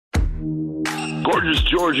Gorgeous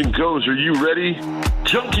George and Goes, are you ready?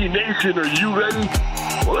 Junkie Nation, are you ready?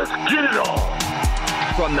 Well, let's get it on.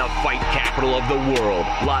 From the fight capital of the world,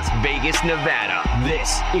 Las Vegas, Nevada,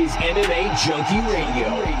 this is MMA Junkie Radio.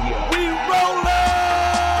 We rollin'!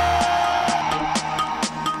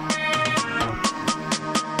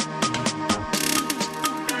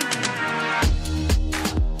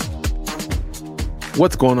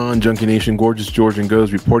 What's going on, Junkie Nation? Gorgeous George and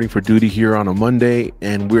Goes reporting for duty here on a Monday,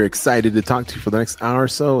 and we're excited to talk to you for the next hour or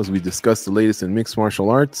so as we discuss the latest in mixed martial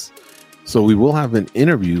arts. So we will have an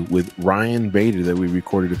interview with Ryan Bader that we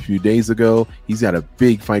recorded a few days ago. He's got a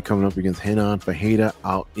big fight coming up against Renan Ferreira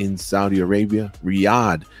out in Saudi Arabia,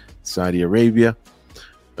 Riyadh, Saudi Arabia.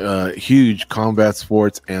 Huge combat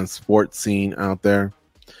sports and sports scene out there.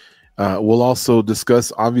 We'll also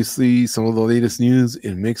discuss, obviously, some of the latest news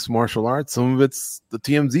in mixed martial arts. Some of it's the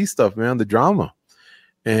TMZ stuff, man, the drama.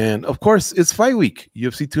 And, of course, it's fight week.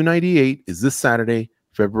 UFC 298 is this Saturday,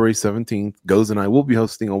 February 17th. Goes and I will be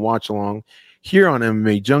hosting a watch-along here on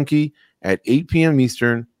MMA Junkie at 8 p.m.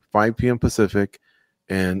 Eastern, 5 p.m. Pacific.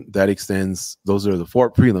 And that extends, those are the 4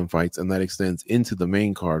 prelim fights, and that extends into the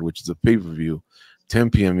main card, which is a pay-per-view, 10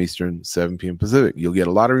 p.m. Eastern, 7 p.m. Pacific. You'll get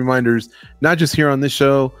a lot of reminders, not just here on this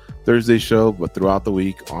show, Thursday show, but throughout the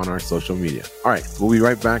week on our social media. All right, we'll be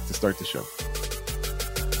right back to start the show.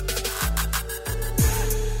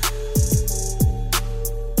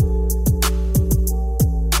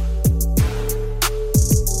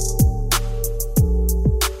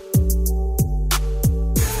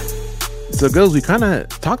 So, Goes, we kind of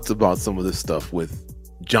talked about some of this stuff with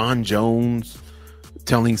Jon Jones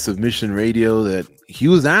telling Submission Radio that he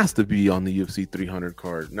was asked to be on the UFC 300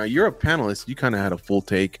 card. Now, you're a panelist. You kind of had a full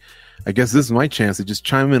take. I guess this is my chance to just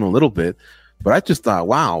chime in a little bit. But I just thought,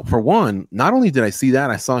 wow, for one, not only did I see that,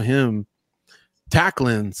 I saw him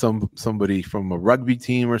tackling somebody from a rugby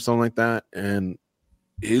team or something like that. And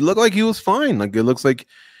he looked like he was fine. Like, it looks like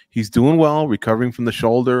he's doing well, recovering from the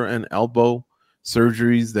shoulder and elbow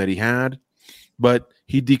surgeries that he had. But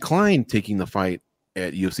he declined taking the fight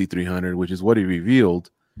at UFC 300, which is what he revealed.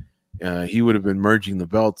 He would have been merging the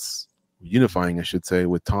belts, unifying, I should say,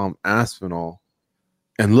 with Tom Aspinall.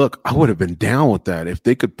 And look, I would have been down with that. If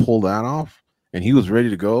they could pull that off and he was ready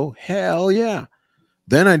to go, hell yeah.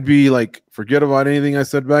 Then I'd be like, forget about anything I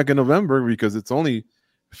said back in November, because it's only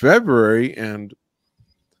February and,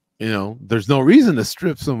 you know, there's no reason to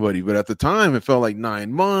strip somebody. But at the time, it felt like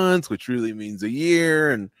 9 months, which really means a year.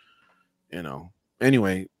 And, you know,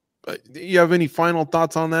 anyway, you have any final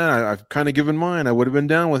thoughts on that? I've kind of given mine. I would have been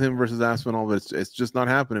down with him versus Aspinall, but it's just not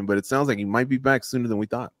happening. But it sounds like he might be back sooner than we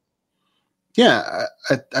thought. Yeah,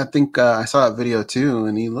 I think I saw that video too,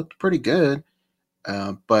 and he looked pretty good.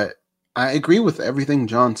 But I agree with everything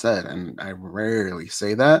John said, and I rarely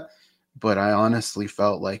say that, but I honestly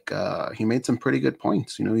felt like he made some pretty good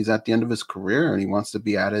points. You know, he's at the end of his career, and he wants to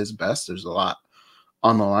be at his best. There's a lot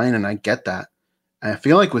on the line, and I get that. I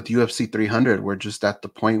feel like with UFC 300, we're just at the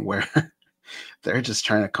point where they're just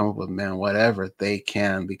trying to come up with, man, whatever they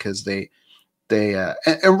can, because they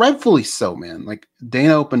and rightfully so, man. Like,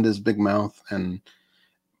 Dana opened his big mouth,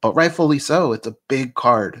 but rightfully so. It's a big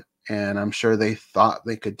card, and I'm sure they thought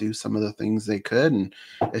they could do some of the things they could, and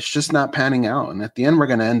it's just not panning out. And at the end, we're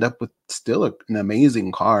going to end up with still an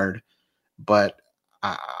amazing card, but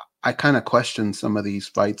I kind of question some of these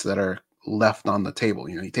fights that are left on the table.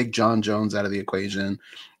 You know, you take Jon Jones out of the equation.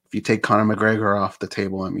 If you take Conor McGregor off the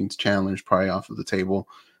table, that means Chandler's probably off of the table.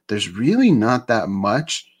 There's really not that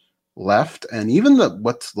much left, and even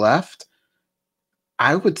what's left,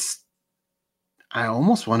 I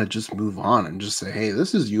almost want to just move on and just say, hey,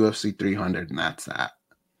 this is UFC 300, and that's that.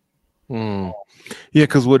 Yeah,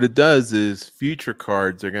 because what it does is future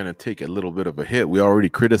cards are going to take a little bit of a hit. We already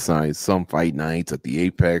criticized some fight nights at the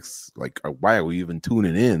Apex. Like, why are we even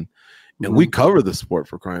tuning in? And we cover the sport,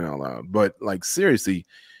 for crying out loud. But, like, seriously,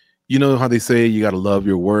 you know how they say you got to love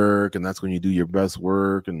your work, and that's when you do your best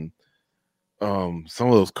work. And some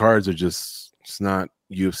of those cards are just, it's not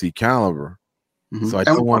UFC caliber. So I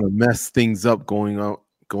don't want to mess things up going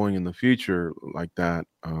in the future like that.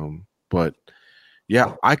 But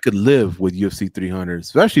yeah, I could live with UFC 300,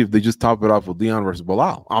 especially if they just top it off with Leon versus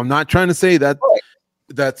Bilal. I'm not trying to say that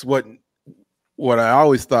that's what I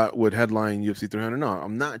always thought would headline UFC 300. No,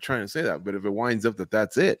 I'm not trying to say that. But if it winds up that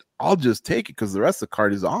that's it, I'll just take it, because the rest of the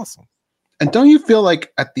card is awesome. And don't you feel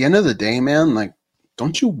like at the end of the day, man, like,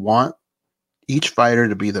 don't you want each fighter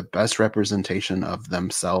to be the best representation of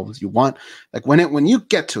themselves? You want, like, when you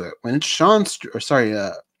get to it, when it's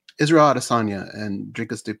Israel Adesanya and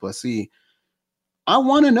Dricus du Plessis, I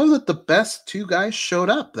want to know that the best two guys showed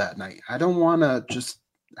up that night. I don't want to just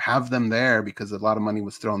have them there because a lot of money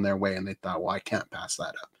was thrown their way, and they thought, well, I can't pass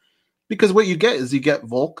that up. Because what you get is you get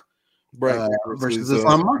Volk versus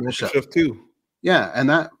Islam Makhachev too. Yeah, and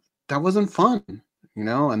that wasn't fun,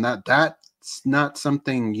 and that's not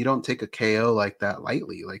something you don't take a KO like that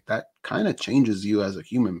lightly. Like that kind of changes you as a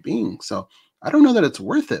human being. So I don't know that it's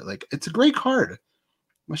worth it. Like it's a great card.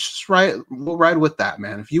 Let's just we'll ride with that,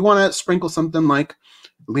 man. If you want to sprinkle something like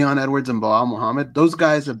Leon Edwards and Bilal Muhammad, those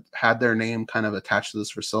guys have had their name kind of attached to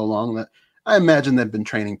this for so long that I imagine they've been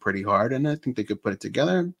training pretty hard, and I think they could put it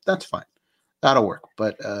together. That's fine. That'll work.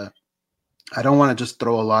 But I don't want to just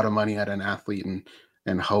throw a lot of money at an athlete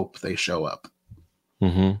and hope they show up.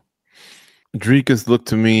 Mm-hmm. Dricus looked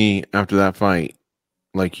to me after that fight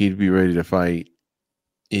like he'd be ready to fight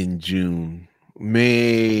in June.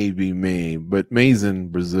 Maybe May, but May's in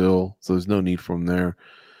Brazil, so there's no need for him there.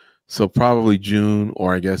 So probably June,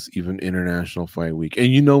 or I guess even International Fight Week. And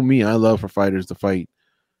you know me, I love for fighters to fight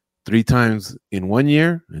 3 times in 1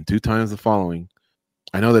 year and 2 times the following.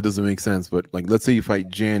 I know that doesn't make sense, but like let's say you fight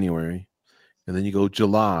January, and then you go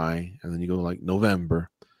July, and then you go like November.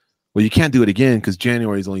 Well, you can't do it again because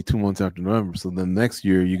January is only 2 months after November. So then next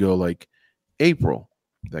year you go like April.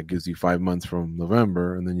 That gives you 5 months from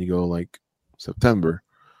November, and then you go like September,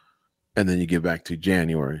 and then you get back to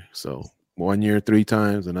January. So 1 year 3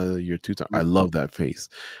 times, another year 2 times. I love that pace.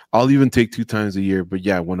 I'll even take 2 times a year. But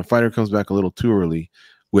yeah, when a fighter comes back a little too early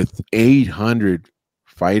with 800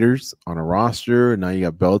 fighters on a roster, and now you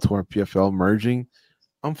got Bellator and PFL merging,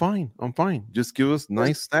 I'm fine. Just give us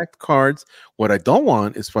nice stacked cards. What I don't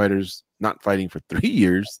want is fighters not fighting for 3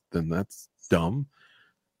 years. Then that's dumb.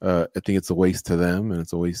 I think it's a waste to them, and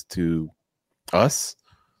it's a waste to us.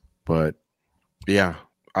 But yeah,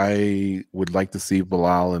 I would like to see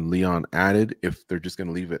Bilal and Leon added. If they're just going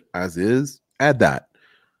to leave it as is, add that,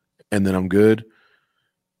 and then I'm good.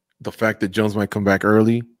 The fact that Jones might come back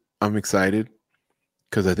early, I'm excited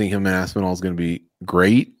because I think him and Aspinall is going to be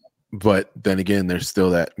great. But then again, there's still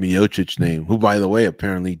that Miocic name, who, by the way,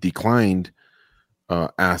 apparently declined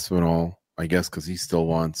Aspinall, I guess, because he still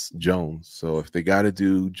wants Jones. So if they got to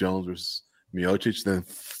do Jones versus Miocic, then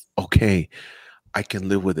okay, I can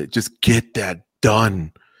live with it. Just get that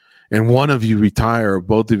done. And one of you retire, or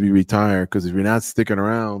both of you retire, because if you're not sticking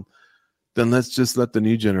around, then let's just let the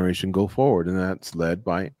new generation go forward. And that's led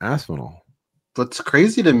by Aspinall. What's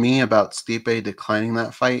crazy to me about Stipe declining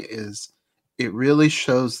that fight is it really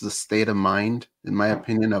shows the state of mind, in my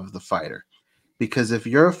opinion, of the fighter. Because if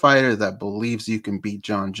you're a fighter that believes you can beat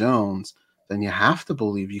Jon Jones, then you have to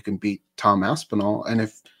believe you can beat Tom Aspinall. And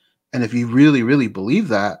if you really, really believe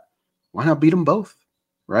that, why not beat them both,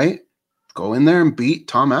 right? Go in there and beat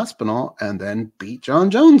Tom Aspinall and then beat Jon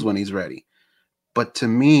Jones when he's ready. But to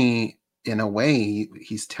me, in a way,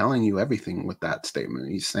 he's telling you everything with that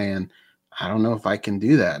statement. He's saying, I don't know if I can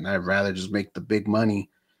do that, and I'd rather just make the big money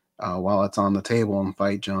while it's on the table and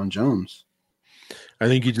fight Jon Jones. I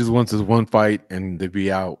think he just wants his one fight and to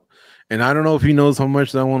be out. And I don't know if he knows how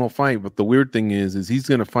much that one will fight, but the weird thing is he's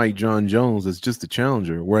going to fight Jon Jones as just a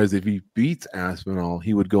challenger. Whereas if he beats Aspinall,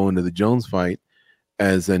 he would go into the Jones fight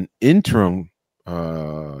as an interim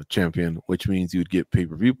champion, which means you would get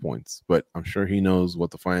pay-per-view points. But I'm sure he knows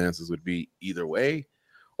what the finances would be either way.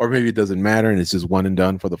 Or maybe it doesn't matter and it's just one and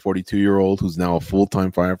done for the 42-year-old who's now a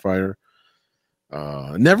full-time firefighter.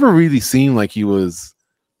 Never really seemed like he was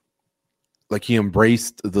like he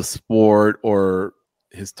embraced the sport or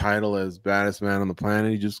his title as baddest man on the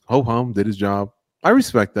planet. He just ho-hum, did his job. I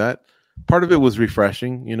respect that. Part of it was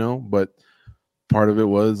refreshing, but part of it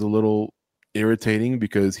was a little irritating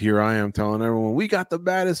because here I am telling everyone we got the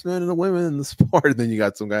baddest men and the women in the sport. And then you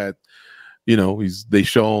got some guy, they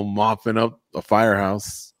show him mopping up a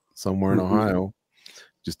firehouse somewhere in Ohio.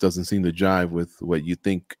 Just doesn't seem to jive with what you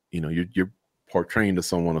think, you're portraying to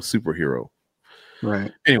someone a superhero.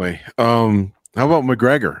 Right. Anyway, how about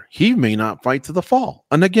McGregor? He may not fight to the fall.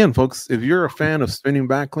 And again, folks, if you're a fan of spinning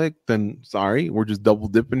back click, then sorry, we're just double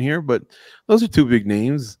dipping here. But those are 2 big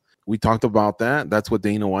names. We talked about that. That's what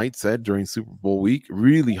Dana White said during Super Bowl week.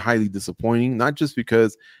 Really highly disappointing. Not just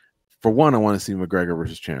because, for one, I want to see McGregor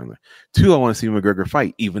versus Chandler. 2, I want to see McGregor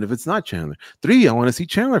fight, even if it's not Chandler. 3, I want to see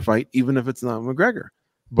Chandler fight, even if it's not McGregor.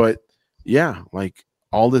 But yeah, like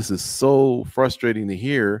all this is so frustrating to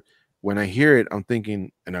hear. When I hear it, I'm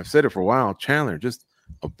thinking, and I've said it for a while, Chandler, just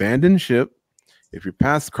abandon ship. If you're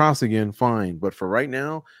past cross again, fine. But for right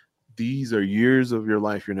now, these are years of your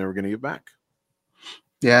life you're never going to get back.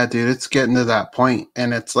 Yeah, dude, it's getting to that point.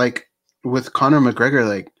 And it's like with Conor McGregor,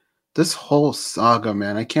 like this whole saga,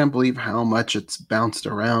 man, I can't believe how much it's bounced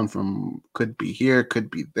around from could be here, could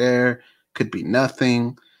be there, could be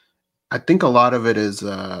nothing. I think a lot of it is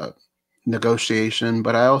negotiation,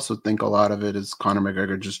 but I also think a lot of it is Conor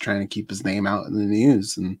McGregor just trying to keep his name out in the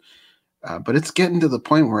news. And but it's getting to the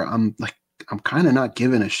point where I'm kind of not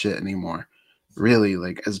giving a shit anymore. Really,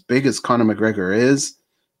 like, as big as Conor McGregor is,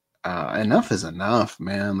 enough is enough,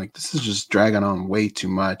 man. Like, this is just dragging on way too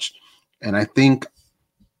much. And I think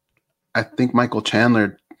Michael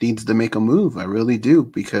Chandler needs to make a move. I really do,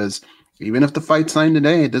 because even if the fight's signed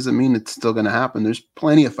today, it doesn't mean it's still going to happen. There's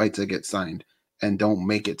plenty of fights that get signed and don't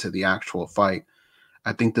make it to the actual fight.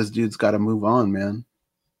 I think this dude's got to move on, man.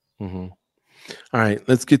 Mm-hmm. All right,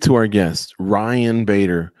 let's get to our guest, Ryan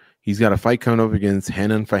Bader. He's got a fight coming up against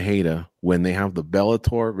Renan Fajeda when they have the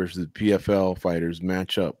Bellator versus PFL fighters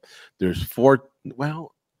match up. There's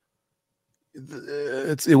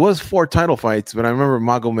it was 4 title fights, but I remember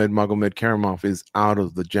Magomed Karamov is out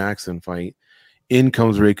of the Jackson fight. In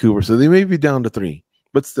comes Ray Cooper, so they may be down to 3,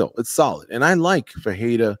 but still, it's solid. And I like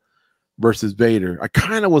Fajeda versus Bader. I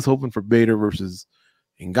kind of was hoping for Bader versus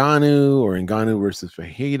Ngannou or Ngannou versus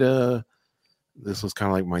Fajeda. This was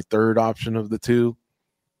kind of like my third option of the two,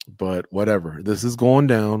 but whatever. This is going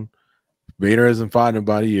down. Bader hasn't fought in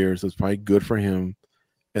about a year, so it's probably good for him.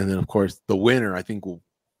 And then, of course, the winner, I think, will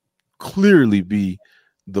clearly be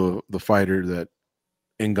the fighter that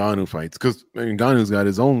Ngannou fights, because Ngannou's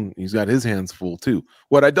got his hands full too.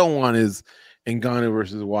 What I don't want is Ngannou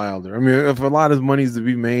versus Wilder. I mean, if a lot of money is to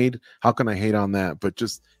be made, how can I hate on that? But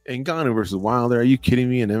just Ngannou versus Wilder, are you kidding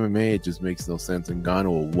me? In MMA, it just makes no sense. Ngannou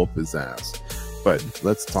will whoop his ass. But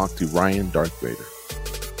let's talk to Ryan Darth Vader.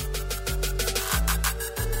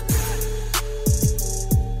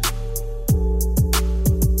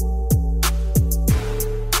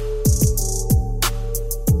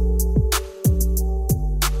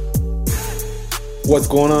 What's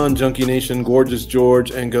going on, Junkie Nation? Gorgeous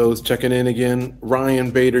George and Goes checking in again. Ryan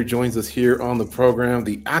Bader joins us here on the program.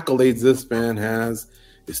 The accolades this man has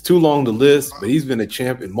is too long to list, but he's been a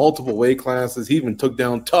champ in multiple weight classes. He even took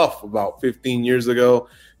down Tough about 15 years ago.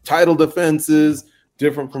 Title defenses,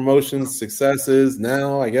 different promotions, successes.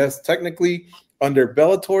 Now, I guess, technically under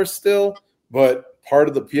Bellator still, but part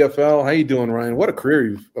of the PFL. How you doing, Ryan? What a career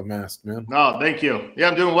you've amassed, man. No, thank you. Yeah,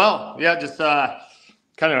 I'm doing well. Yeah, just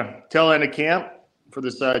kind of tail end of camp for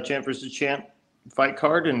this champ versus champ fight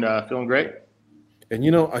card, and feeling great. And,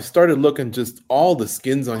 you know, I started looking just all the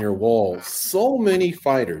skins on your wall. So many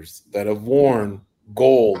fighters that have worn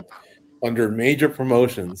gold under major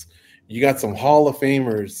promotions. You got some Hall of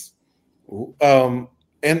Famers. And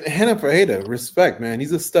Renan Fajeda, respect, man.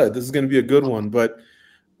 He's a stud. This is going to be a good one. But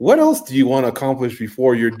what else do you want to accomplish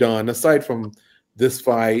before you're done, aside from this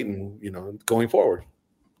fight and, you know, going forward?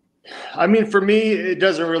 I mean, for me, it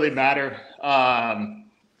doesn't really matter. I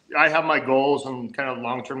have my goals and kind of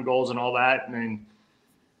long-term goals and all that. And,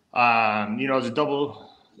 you know, as a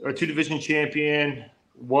 2-division champion,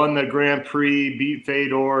 won the Grand Prix, beat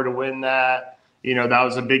Fedor to win that. You know, that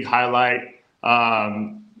was a big highlight.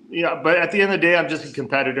 Yeah, but at the end of the day, I'm just a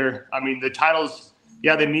competitor. I mean, the titles,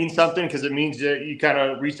 yeah, they mean something because it means that you kind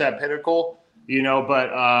of reach that pinnacle, you know,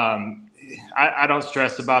 but I don't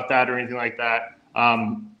stress about that or anything like that.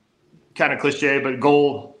 Kind of cliche, but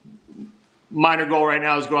minor goal right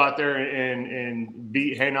now is go out there and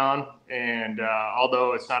beat Renan. And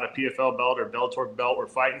although it's not a PFL belt or Bellator belt we're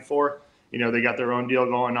fighting for, you know, they got their own deal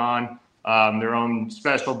going on, their own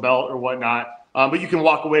special belt or whatnot. But you can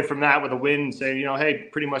walk away from that with a win and say, you know, hey,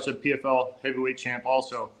 pretty much a PFL heavyweight champ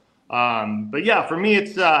also. But yeah, for me,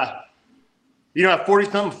 it's, you know, at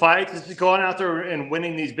 40-something fights, it's just going out there and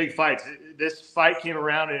winning these big fights. This fight came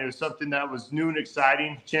around and it was something that was new and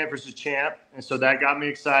exciting, champ versus champ. And so that got me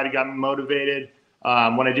excited, got me motivated.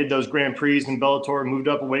 When I did those Grand Prix in Bellator, moved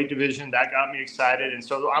up a weight division, that got me excited. And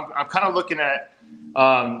so I'm kind of looking at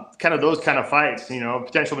kind of those kind of fights, you know,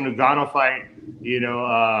 potential Ngannou fight, you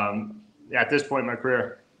know, at this point in my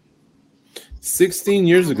career. 16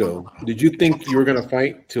 years ago, did you think you were going to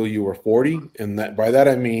fight till you were 40? And that by that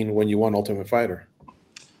I mean when you won Ultimate Fighter.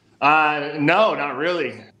 No, not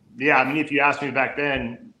really. Yeah, I mean, if you asked me back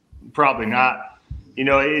then, probably not. You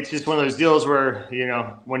know, it's just one of those deals where, you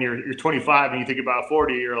know, when you're 25 and you think about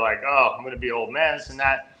 40, you're like, oh, I'm going to be an old man, this and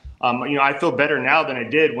that. You know, I feel better now than I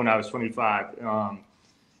did when I was 25.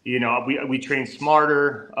 You know, we train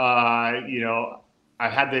smarter. You know, I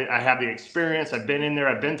have the experience. I've been in there.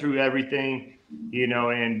 I've been through everything. You know,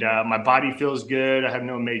 and my body feels good. I have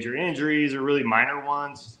no major injuries or really minor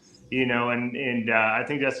ones. You know, and I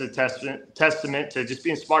think that's a testament to just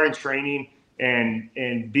being smart in training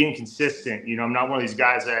and being consistent. You know, I'm not one of these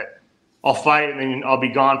guys that I'll fight and then I'll be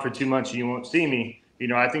gone for 2 months and you won't see me. You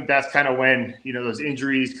know, I think that's kind of when, you know, those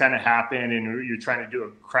injuries kind of happen and you're trying to do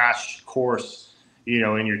a crash course, you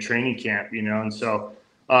know, in your training camp, you know. And so,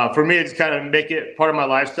 for me, it's kind of make it part of my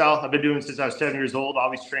lifestyle. I've been doing it since I was 7 years old,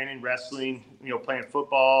 always training, wrestling, playing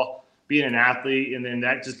football, being an athlete. And then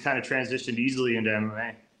that just kind of transitioned easily into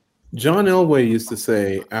MMA. John Elway used to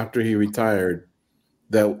say after he retired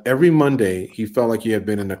that every Monday he felt like he had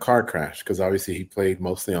been in a car crash because obviously he played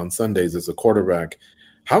mostly on Sundays as a quarterback.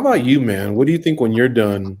 How about you, man? What do you think when you're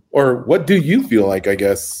done, or what do you feel like, I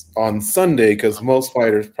guess, on Sunday? Because most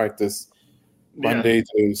fighters practice Monday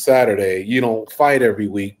to Saturday. You don't fight every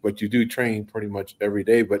week, but you do train pretty much every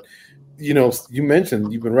day. But, you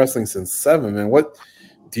mentioned you've been wrestling since 7, man. What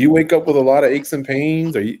do you wake up with a lot of aches and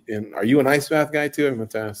pains? Are you an ice bath guy too? I'm going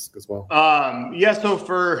to ask as well. Yeah. So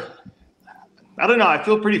I don't know. I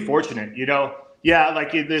feel pretty fortunate, Yeah,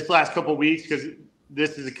 like this last couple of weeks, because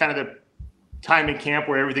this is kind of the time in camp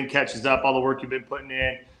where everything catches up, all the work you've been putting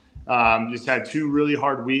in. Just had 2 really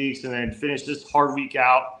hard weeks and then finished this hard week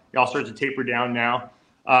out. Y'all start to taper down now.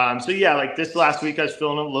 So yeah, like this last week I was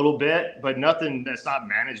feeling a little bit, but nothing that's not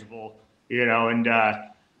manageable, and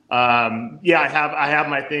yeah, I have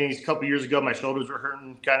my things. A couple years ago, my shoulders were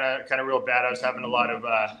hurting kind of real bad. I was having a lot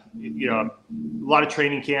of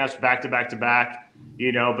training camps back to back,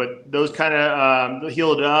 but those kind of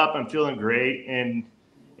healed up. I'm feeling great.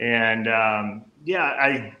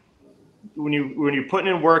 Yeah, when you're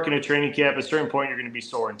putting in work in a training camp, at a certain point, you're going to be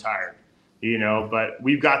sore and tired, but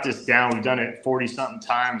we've got this down. We've done it 40 something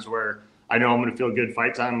times where I know I'm going to feel good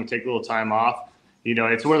fight time. I'm going to take a little time off.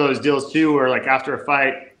 It's one of those deals too, where like after a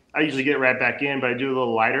fight, I usually get right back in, but I do a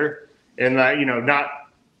little lighter and not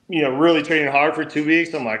really training hard for 2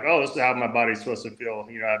 weeks. I'm like, oh, this is how my body's supposed to feel.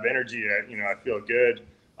 I have energy. I feel good.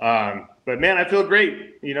 But man, I feel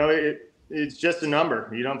great. It's just a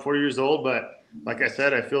number. I'm 40 years old, but like I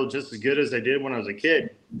said, I feel just as good as I did when I was a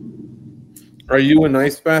kid. Are you an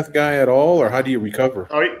ice bath guy at all, or how do you recover?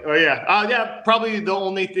 Oh yeah. Yeah, probably the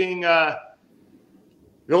only thing, the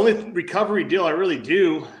only recovery deal I really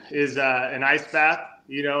do is an ice bath,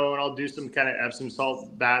 and I'll do some kind of Epsom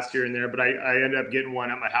salt baths here and there, but I ended up getting one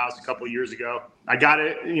at my house a couple of years ago. I got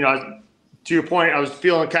it, to your point, I was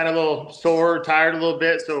feeling kind of a little sore, tired a little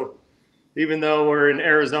bit. So even though we're in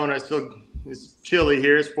Arizona, it's chilly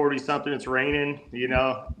here. It's 40 something. It's raining,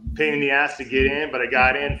 pain in the ass to get in, but I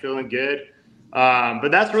got in feeling good. But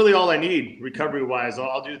that's really all I need recovery wise.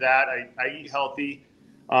 I'll do that. I eat healthy.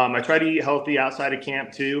 I try to eat healthy outside of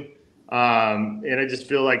camp too. And I just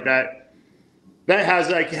feel like that has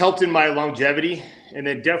like helped in my longevity, and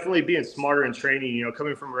then definitely being smarter in training,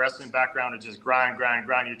 coming from a wrestling background and just grind.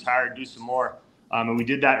 You're tired, do some more. And we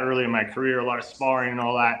did that early in my career, a lot of sparring and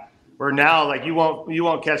all that. Where now, like you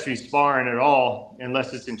won't catch me sparring at all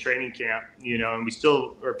unless it's in training camp, and we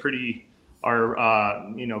still are pretty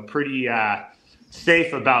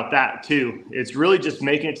safe about that too. It's really just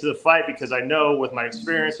making it to the fight, because I know with my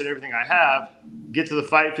experience and everything I have, get to the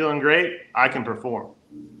fight feeling great, I can perform.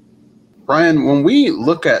 Brian, when we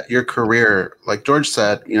look at your career, like George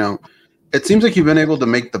said, it seems like you've been able to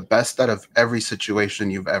make the best out of every situation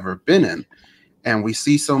you've ever been in. And we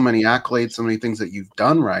see so many accolades, so many things that you've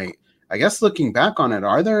done right. I guess looking back on it,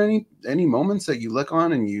 are there any moments that you look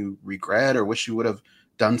on and you regret or wish you would have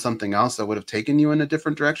done something else that would have taken you in a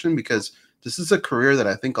different direction? Because this is a career that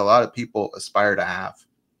I think a lot of people aspire to have.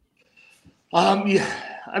 Yeah,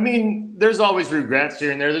 I mean, there's always regrets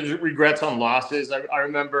here and there. There's regrets on losses. I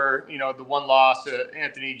remember, the one loss to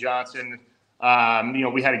Anthony Johnson.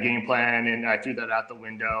 We had a game plan and I threw that out the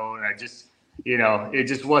window, and I just, it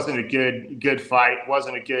just wasn't a good fight.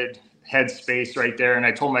 Wasn't a good headspace right there. And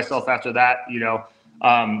I told myself after that,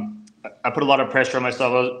 I put a lot of pressure on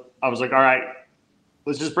myself. I was like, all right,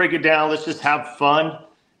 let's just break it down. Let's just have fun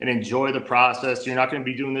and enjoy the process. You're not going to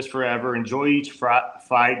be doing this forever. Enjoy each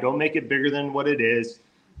fight. Don't make it bigger than what it is,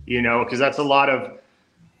 because that's a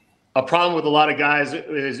problem with a lot of guys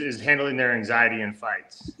is handling their anxiety in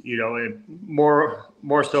fights, and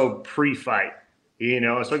more so pre-fight,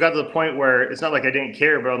 So I got to the point where it's not like I didn't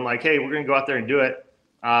care, but I'm like, hey, we're going to go out there and do it.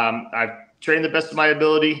 I've trained the best of my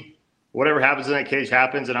ability. Whatever happens in that cage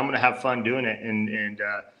happens, and I'm going to have fun doing it. And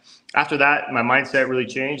after that, my mindset really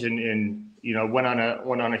changed, and went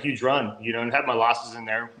on a huge run, and had my losses in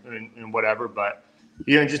there and whatever. But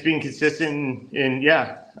just being consistent, and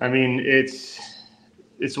yeah, I mean, it's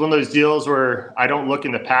one of those deals where I don't look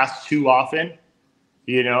in the past too often,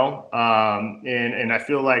 and I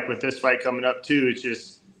feel like with this fight coming up too, it's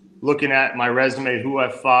just looking at my resume, who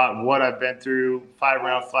I've fought, what I've been through,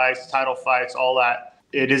 5-round fights, title fights, all that.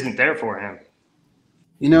 It isn't there for him.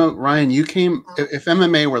 Ryan, you came, if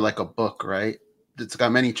MMA were like a book, right? It's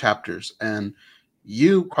got many chapters, and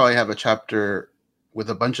you probably have a chapter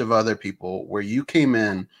with a bunch of other people where you came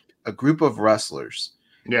in, a group of wrestlers,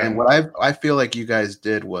 Yeah. And what I feel like you guys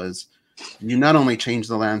did was you not only changed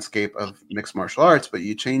the landscape of mixed martial arts, but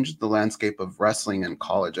you changed the landscape of wrestling in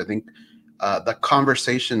college. I think the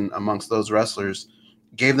conversation amongst those wrestlers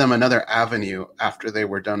gave them another avenue after they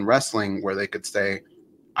were done wrestling where they could say,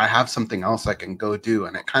 I have something else I can go do.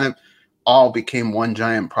 And it kind of all became one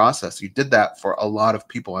giant process. You did that for a lot of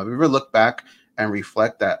people. Have you ever looked back and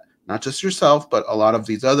reflect that not just yourself, but a lot of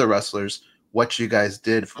these other wrestlers, what you guys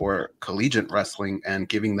did for collegiate wrestling and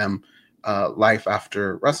giving them life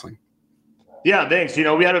after wrestling? Yeah, thanks. You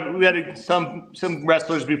know, we had some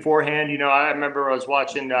wrestlers beforehand. You know, I remember I was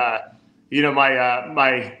watching, my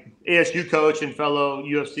ASU coach and fellow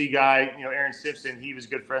UFC guy, Aaron Simpson. He was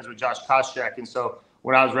good friends with Josh Koscheck, and so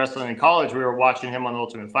when I was wrestling in college, we were watching him on The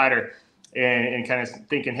Ultimate Fighter, and kind of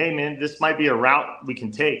thinking, hey man, this might be a route we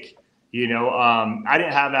can take. I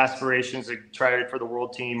didn't have aspirations to try for the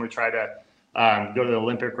world team or try to go to the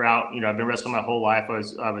Olympic route. I've been wrestling my whole life.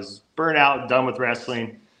 I was burnt out, done with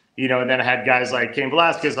wrestling. And then I had guys like Cain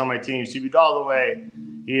Velasquez on my team, Stevie Holloway,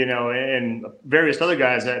 and various other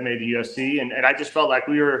guys that made the UFC. And I just felt like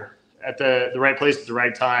we were at the right place at the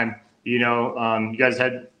right time. You guys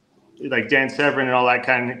had like Dan Severn and all that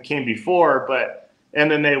kind of came before, but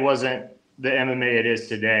MMA wasn't the MMA it is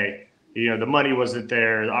today. The money wasn't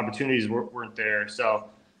there. The opportunities weren't there. So,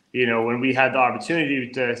 when we had the opportunity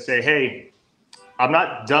to say, hey, I'm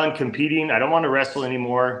not done competing. I don't want to wrestle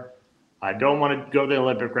anymore. I don't want to go the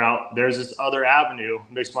Olympic route. There's this other avenue,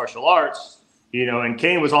 mixed martial arts, and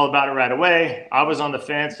Cain was all about it right away. I was on the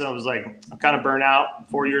fence and I was like, I'm kind of burnt out.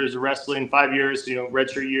 4 years of wrestling, 5 years,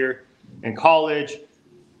 redshirt year in college.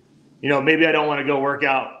 Maybe I don't want to go work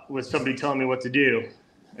out with somebody telling me what to do.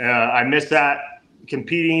 I missed that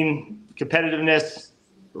competitiveness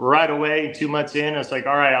right away. 2 months in, I was like,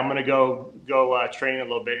 all right, I'm going to go train a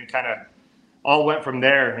little bit, and kind of all went from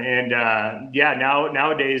there. And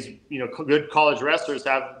nowadays, good college wrestlers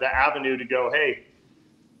have the avenue to go, hey,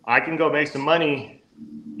 I can go make some money,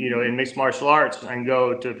 in mixed martial arts. I can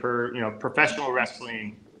go to professional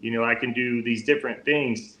wrestling. I can do these different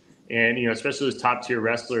things. And, especially those top tier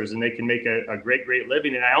wrestlers, and they can make a great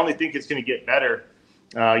living. And I only think it's going to get better,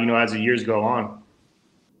 as the years go on.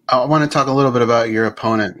 I want to talk a little bit about your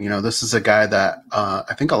opponent. This is a guy that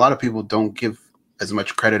I think a lot of people don't give as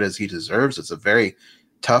much credit as he deserves. It's a very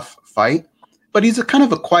tough fight, but he's a kind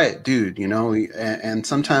of a quiet dude, and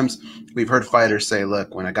sometimes we've heard fighters say,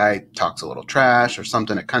 look, when a guy talks a little trash or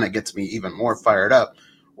something, it kind of gets me even more fired up.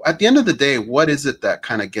 At the end of the day, what is it that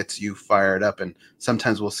kind of gets you fired up? And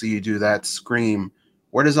sometimes we'll see you do that scream.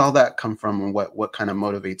 Where does all that come from, and what kind of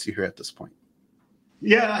motivates you here at this point?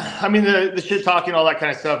 Yeah, I mean, the shit talking, all that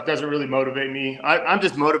kind of stuff doesn't really motivate me. I'm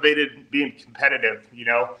just motivated being competitive,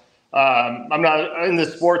 I'm not in the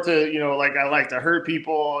sport to, I like to hurt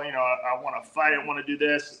people. I want to fight. I want to do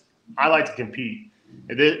this. I like to compete.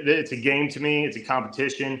 It's a game to me. It's a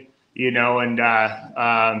competition, and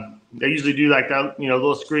they usually do like that,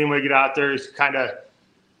 little scream when we get out there. It's kind of,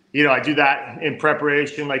 I do that in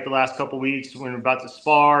preparation, like the last couple of weeks when we're about to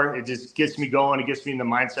spar. It just gets me going. It gets me in the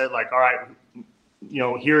mindset like, all right,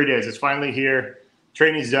 here it is. It's finally here.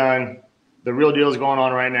 Training's done. The real deal is going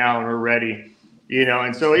on right now, and we're ready.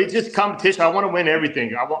 And so it's just competition. I want to win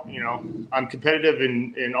everything. I'm competitive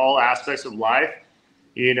in all aspects of life,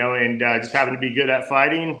 and just having to be good at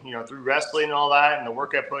fighting, through wrestling and all that, and the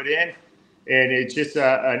work I put in. And it's just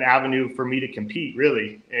an avenue for me to compete,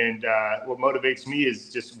 really. And what motivates me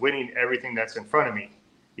is just winning everything that's in front of me.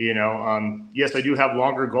 Yes, I do have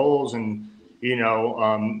longer goals, and,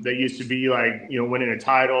 that used to be like, winning a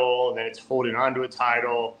title, then it's holding on to a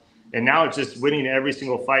title. And now it's just winning every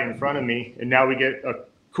single fight in front of me. And now we get a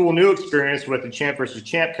cool new experience with the champ versus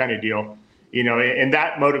champ kind of deal, and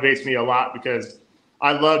that motivates me a lot, because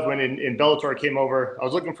I loved when in Bellator came over, I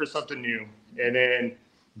was looking for something new. And then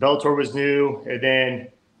Bellator was new. And then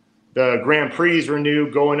the Grand Prix were new,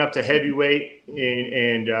 going up to heavyweight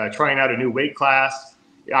and trying out a new weight class.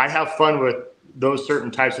 I have fun with those certain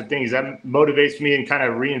types of things. That motivates me and kind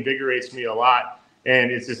of reinvigorates me a lot. And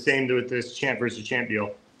it's the same with this champ versus champ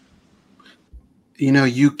deal.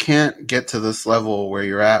 You can't get to this level where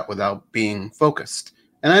you're at without being focused.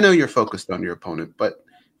 And I know you're focused on your opponent, but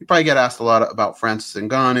you probably get asked a lot about Francis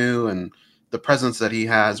Ngannou and the presence that he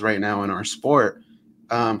has right now in our sport.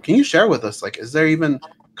 Can you share with us, is there even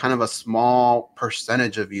kind of a small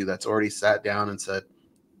percentage of you that's already sat down and said,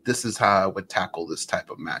 this is how I would tackle this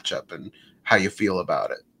type of matchup, and how you feel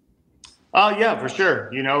about it? Yeah, for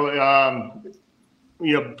sure.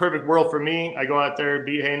 Perfect world for me. I go out there,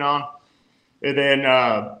 beat Hainan. And then,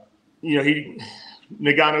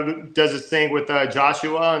 Ngannou does his thing with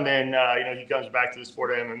Joshua, and then, he comes back to the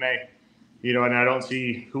sport of MMA. and I don't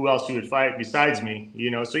see who else he would fight besides me,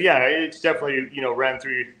 So yeah, it's definitely, ran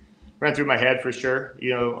through my head for sure.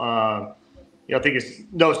 I think it's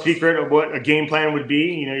no secret of what a game plan would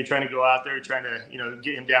be. You're trying to go out there, trying to,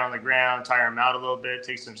 get him down on the ground, tire him out a little bit,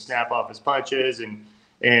 take some snap off his punches, and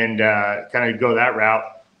kind of go that route.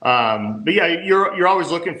 But yeah, you're always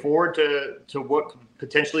looking forward to what could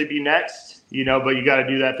potentially be next, but you got to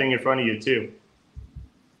do that thing in front of you too.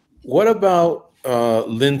 What about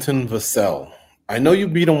Linton Vassell? I know you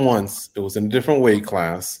beat him once. It was in a different weight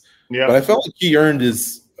class. Yeah. But I felt like he earned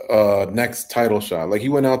his next title shot. Like he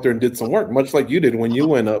went out there and did some work, much like you did when you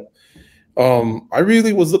went up. I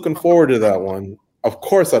really was looking forward to that one. Of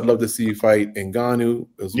course, I'd love to see you fight Ngannou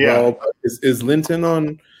as well. But is Linton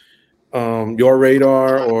on your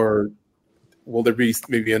radar, or will there be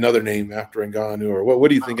maybe another name after Ngannou, or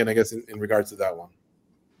what are you thinking, I guess, in regards to that one?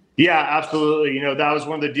 Yeah, absolutely. That was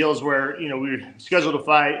one of the deals where, we were scheduled to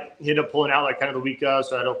fight, ended up pulling out like kind of the week of,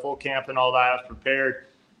 so I had a full camp and all that. I was prepared.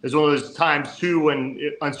 It was one of those times too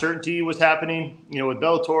when uncertainty was happening, with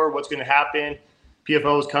Bellator, what's going to happen.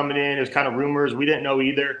 PFL was coming in. It was kind of rumors. We didn't know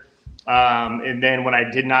either. And then when I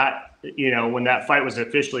did not, when that fight was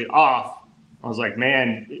officially off, I was like,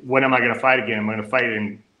 man, when am I going to fight again? I'm going to fight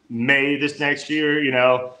in May this next year.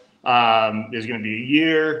 There's going to be a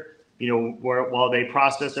year, while they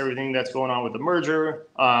process everything that's going on with the merger.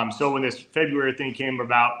 So when this February thing came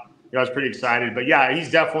about, I was pretty excited. But yeah, he's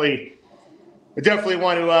definitely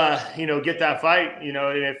want to, get that fight, and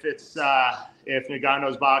if it's, if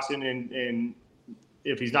Ngannou's boxing and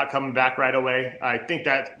if he's not coming back right away, I think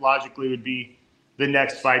that logically would be the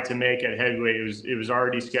next fight to make at heavyweight. It was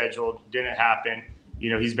already scheduled, didn't happen.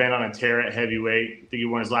 He's been on a tear at heavyweight. I think he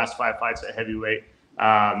won his last 5 fights at heavyweight.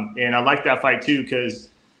 And I like that fight too, because,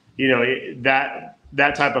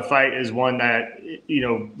 that type of fight is one that,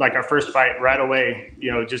 like our first fight right away,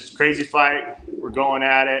 just crazy fight. We're going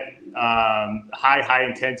at it. High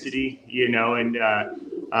intensity, and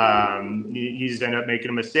he's ended up making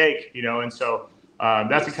a mistake, and so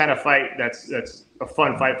that's the kind of fight that's a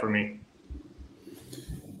fun fight for me.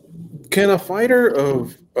 Can a fighter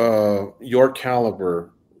of your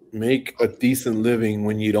caliber make a decent living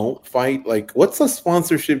when you don't fight? Like, what's the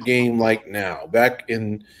sponsorship game like now? Back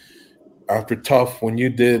in after Tough, when you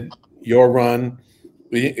did your run,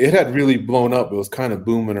 it had really blown up. It was kind of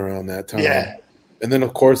booming around that time. Yeah. And then,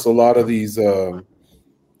 of course, a lot of these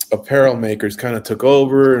apparel makers kind of took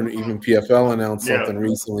over, and even PFL announced something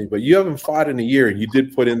recently. But you haven't fought in a year, and you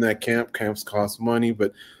did put in that camp. Camps cost money.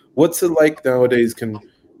 But what's it like nowadays? Can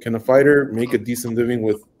a fighter make a decent living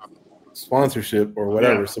with sponsorship or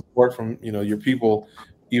whatever, support from your people,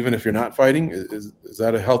 even if you're not fighting? Is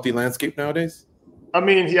that a healthy landscape nowadays? I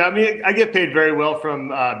I get paid very well from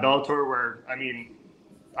Bellator, where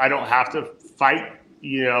I don't have to fight.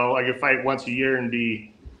 I could fight once a year and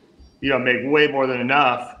be, make way more than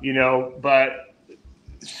enough, but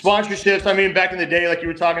sponsorships, back in the day, like you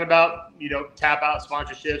were talking about, tap out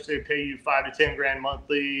sponsorships, they pay you $5 to $10,000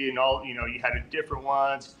 monthly and all, you had different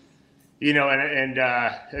ones, and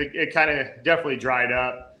it kind of definitely dried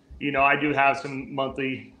up. I do have some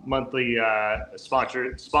monthly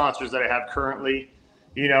sponsors that I have currently,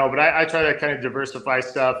 but I try to kind of diversify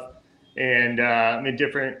stuff. And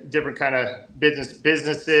different kind of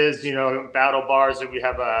businesses, battle bars. That we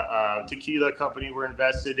have a tequila company we're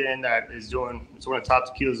invested in that it's one of the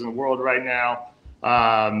top tequilas in the world right now.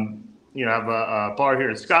 Have a bar here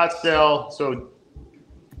in Scottsdale. So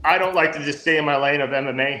I don't like to just stay in my lane of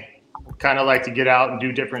MMA. Kind of like to get out and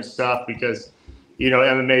do different stuff because,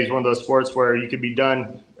 MMA is one of those sports where you could be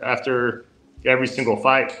done after every single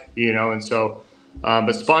fight, and so,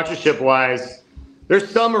 but sponsorship wise, there's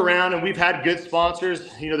some around, and we've had good sponsors.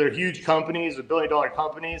 They're huge companies, $1 billion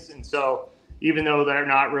companies. And so even though they're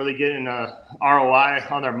not really getting a ROI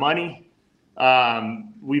on their money,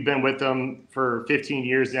 we've been with them for 15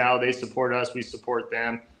 years now. They support us. We support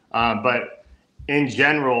them. But in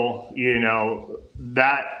general,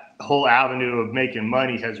 that whole avenue of making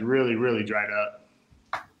money has really, really dried up.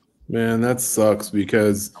 Man, that sucks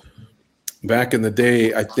because back in the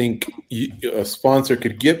day, I think a sponsor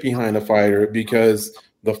could get behind a fighter because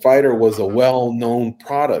the fighter was a well-known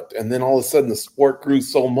product. And then all of a sudden the sport grew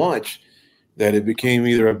so much that it became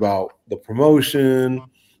either about the promotion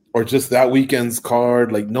or just that weekend's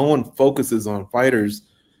card. Like no one focuses on fighters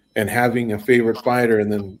and having a favorite fighter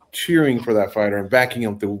and then cheering for that fighter and backing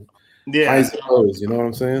him through highs and lows. You know what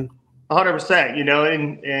I'm saying? 100%,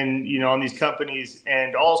 and on these companies.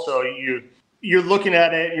 And also you're looking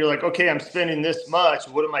at it and you're like, okay, I'm spending this much.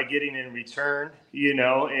 What am I getting in return?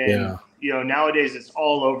 And nowadays it's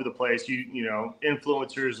all over the place.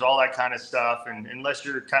 Influencers, all that kind of stuff. And unless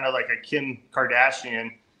you're kind of like a Kim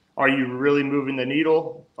Kardashian, are you really moving the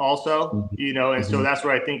needle also? And so that's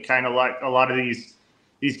where I think kind of like a lot of these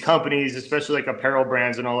companies, especially like apparel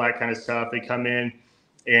brands and all that kind of stuff, they come in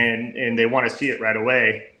and they want to see it right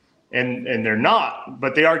away. And they're not,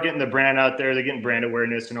 but they are getting the brand out there. They're getting brand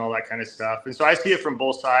awareness and all that kind of stuff. And so I see it from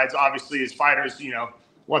both sides. Obviously, as fighters,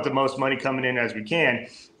 want the most money coming in as we can,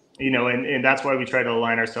 and that's why we try to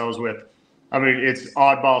align ourselves with, it's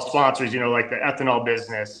oddball sponsors, like the ethanol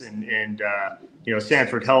business and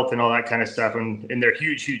Sanford Health and all that kind of stuff. And they're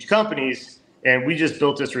huge, huge companies. And we just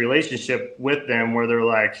built this relationship with them where they're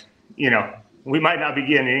like, we might not be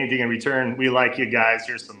getting anything in return. We like you guys.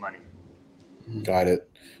 Here's some money. Got it.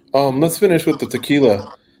 Let's finish with the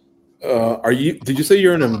tequila. Did you say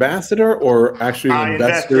you're an ambassador or actually an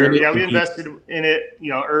investor in it? Yeah, we invested in it,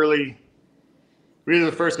 early. We were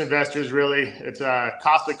the first investors, really. It's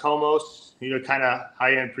Casa Comos, kind of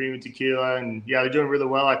high-end premium tequila. And, yeah, they're doing really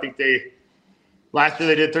well. I think last year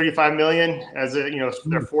they did $35 million as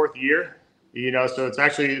their fourth year, so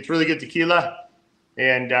it's really good tequila.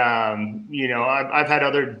 And, I've had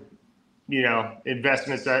other,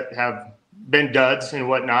 investments that have been duds and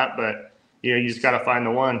whatnot, but you just got to find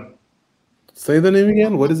the one. Say the name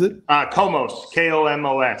again. What is it? Comos,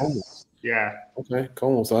 Komos. Comos. Yeah. Okay,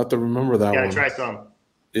 Comos. I'll have to remember that one. Gotta try some.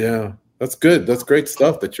 Yeah, that's good. That's great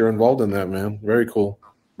stuff that you're involved in that, man. Very cool.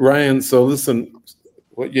 Ryan, so listen,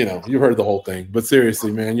 you heard the whole thing, but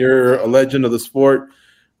seriously, man, you're a legend of the sport.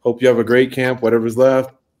 Hope you have a great camp, whatever's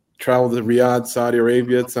left. Travel to Riyadh, Saudi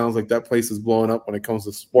Arabia. It sounds like that place is blowing up when it comes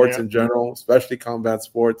to sports in general, especially combat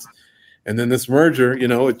sports. And then this merger,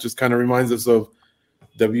 it just kind of reminds us of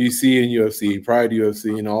WEC and UFC, Pride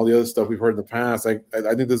UFC, and all the other stuff we've heard in the past. I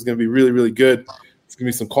think this is going to be really, really good. It's going to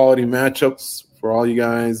be some quality matchups for all you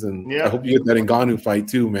guys. And I hope you get that Ngannou fight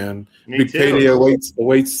too, man. Big payday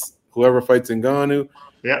awaits whoever fights Ngannou.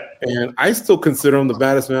 Yeah. And I still consider him the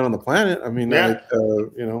baddest man on the planet. I mean, I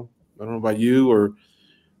don't know about you or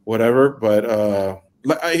whatever, but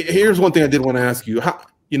here's one thing I did want to ask you.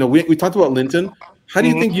 We talked about Linton. How do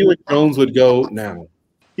you think you and Jones would go now?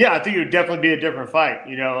 Yeah, I think it would definitely be a different fight.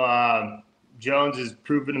 Jones has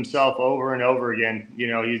proven himself over and over again.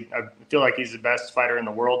 I feel like he's the best fighter in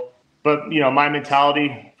the world. But, my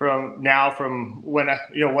mentality from when,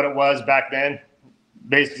 what it was back then,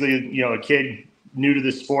 basically, a kid new to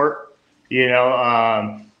the sport,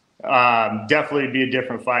 definitely be a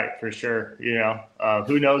different fight for sure.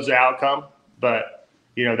 Who knows the outcome, but,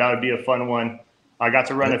 that would be a fun one. I got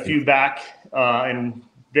to run a few back in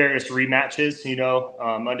various rematches,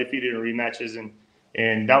 undefeated in rematches.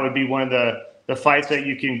 And that would be one of the fights that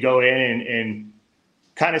you can go in and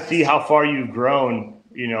kind of see how far you've grown,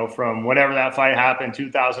 from whenever that fight happened,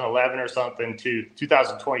 2011 or something to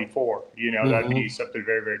 2024, that'd be something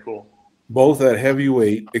very, very cool. Both at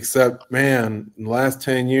heavyweight, except, man, in the last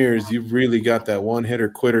 10 years, you've really got that one-hitter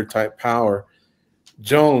quitter type power.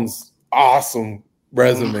 Jones, awesome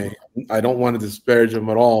resume. I don't want to disparage him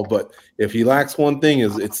at all, but if he lacks one thing,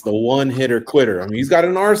 it's the one-hitter quitter. I mean, he's got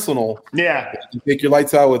an arsenal. Yeah. You take your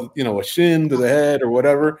lights out with, a shin to the head or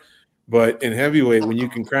whatever. But in heavyweight, when you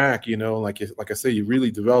can crack, like I say, you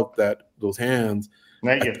really develop those hands.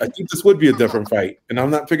 I think this would be a different fight. And I'm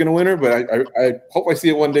not picking a winner, but I hope I see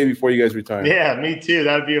it one day before you guys retire. Yeah, me too.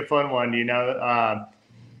 That would be a fun one, who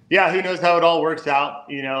knows how it all works out,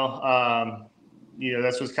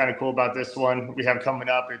 that's what's kind of cool about this one we have coming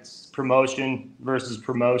up. It's promotion versus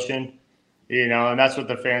promotion, and that's what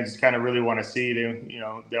the fans kind of really want to see.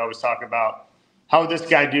 They always talk about how would this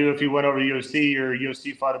guy do if he went over to UFC or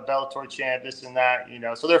UFC fought a Bellator champ, this and that,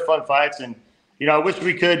 so they're fun fights. And, I wish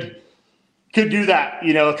we could do that,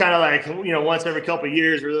 kind of like, once every couple of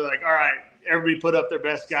years where they're like, all right, everybody put up their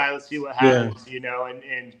best guy. Let's see what happens,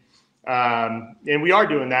 and we are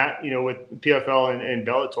doing that, with PFL and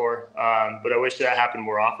Bellator. But I wish that happened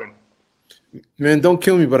more often. Man, don't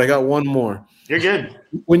kill me, but I got one more. You're good.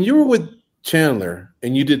 When you were with Chandler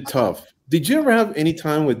and you did Tough, did you ever have any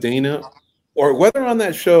time with Dana, or whether on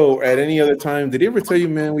that show or at any other time, did he ever tell you,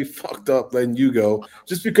 man, we fucked up letting you go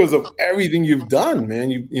just because of everything you've done, man?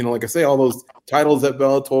 You like I say, all those titles at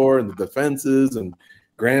Bellator and the defenses and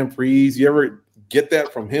Grand Prix. You ever get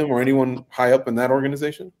that from him or anyone high up in that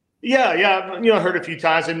organization? Yeah, I heard a few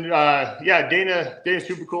times, and Dana's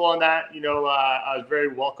super cool on that. I was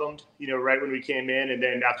very welcomed, right when we came in, and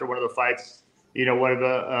then after one of the fights, one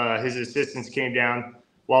of his assistants came down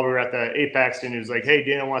while we were at the Apex, and he was like, "Hey,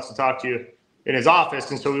 Dana wants to talk to you in his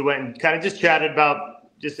office," and so we went and kind of just chatted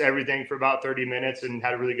about just everything for about 30 minutes and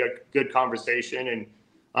had a really good conversation.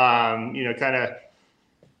 And, you know, kind of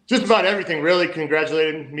just about everything, really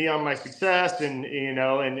congratulated me on my success and, you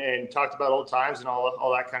know, and talked about old times and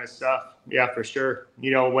all that kind of stuff. Yeah, for sure.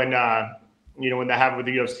 You know, when that happened with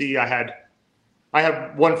the UFC, I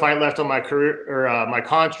have one fight left on my career or my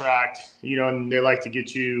contract, you know, and they like to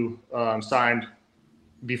get you signed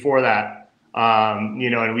before that, you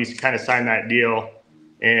know, and we kind of signed that deal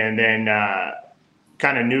and then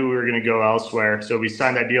kind of knew we were going to go elsewhere. So we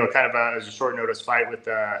signed that deal kind of as a short notice fight with,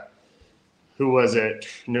 who was it?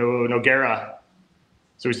 Nogueira.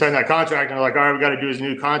 So we signed that contract and we're like, all right, we got to do his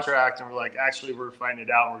new contract. And we're like, actually, we're fighting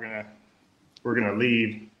it out. We're going to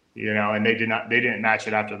leave, you know, and they didn't match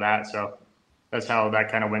it after that. So that's how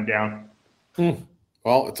that kind of went down.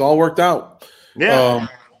 Well, it's all worked out. Yeah.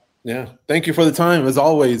 Yeah. Thank you for the time. As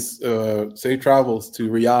always, safe travels to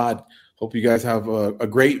Riyadh. Hope you guys have a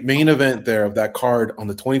great main event there of that card on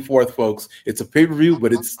the 24th, folks. It's a pay-per-view,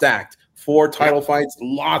 but it's stacked. 4 title fights,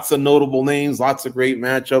 lots of notable names, lots of great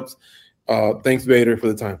matchups. Thanks, Bader, for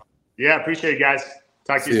the time. Yeah, appreciate it, guys.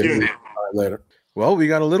 Talk to you soon. All right, later. Well, we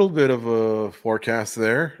got a little bit of a forecast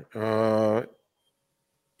there.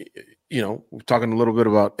 You know, we're talking a little bit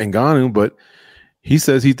about Ngannou, but he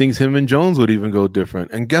says he thinks him and Jones would even go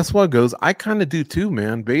different. And guess what, goes? I kind of do too,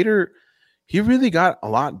 man. Bader, he really got a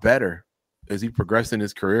lot better as he progressed in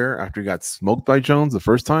his career after he got smoked by Jones the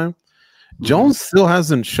first time. Jones still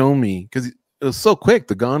hasn't shown me, because it was so quick,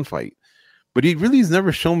 the gunfight, but he really has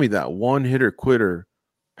never shown me that one-hitter quitter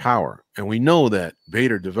power. And we know that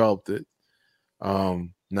Bader developed it.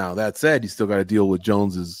 Now, that said, you still got to deal with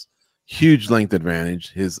Jones's huge length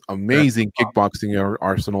advantage, his amazing kickboxing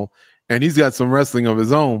arsenal, and he's got some wrestling of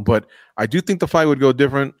his own. But I do think the fight would go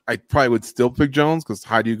different. I probably would still pick Jones, because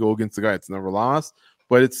how do you go against a guy that's never lost?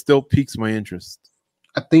 But it still piques my interest.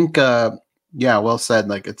 I think, yeah, well said.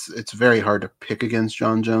 Like it's very hard to pick against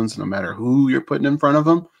Jon Jones, no matter who you're putting in front of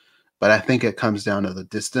him. But I think it comes down to the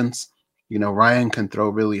distance. You know, Ryan can throw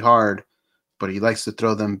really hard, but he likes to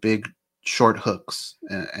throw them big, short hooks,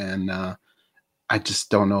 and I just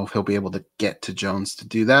don't know if he'll be able to get to Jones to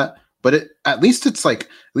do that. But at least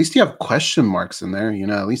you have question marks in there. You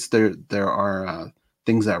know, at least there are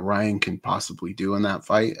things that Ryan can possibly do in that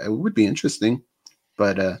fight. It would be interesting,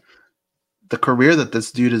 but the career that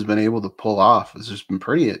this dude has been able to pull off has just been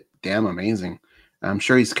pretty damn amazing. I'm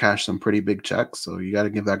sure he's cashed some pretty big checks, so you got to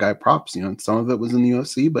give that guy props. You know, some of it was in the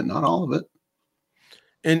UFC, but not all of it.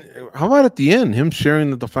 And how about at the end, him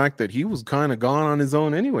sharing the fact that he was kind of gone on his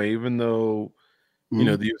own anyway, even though, you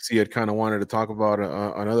know, the UFC had kind of wanted to talk about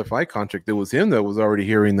another fight contract. It was him that was already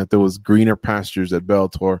hearing that there was greener pastures at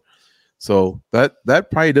Bellator. So that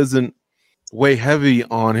probably doesn't weigh heavy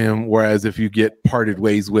on him, whereas if you get parted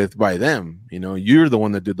ways with by them, you know, you're the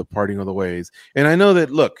one that did the parting of the ways. And I know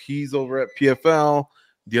that, look, he's over at PFL,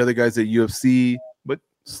 the other guys at UFC, but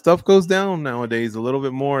stuff goes down nowadays a little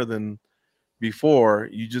bit more than before.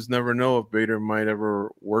 You just never know if Bader might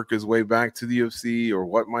ever work his way back to the UFC or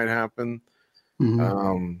what might happen.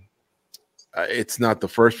 It's not the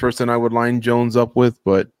first person I would line Jones up with,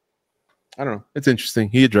 but I don't know. It's interesting.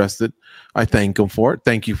 He addressed it. I thank him for it.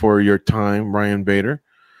 Thank you for your time, Ryan Bader.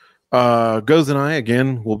 Goes and I,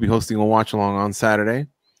 again, will be hosting a watch along on Saturday.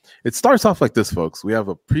 It starts off like this, folks. We have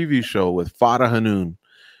a preview show with Fada Hanoun.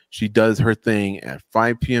 She does her thing at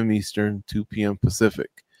 5 p.m. Eastern, 2 p.m. Pacific.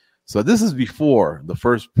 So this is before the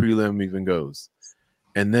first prelim even goes.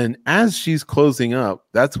 And then as she's closing up,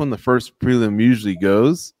 that's when the first prelim usually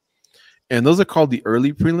goes. And those are called the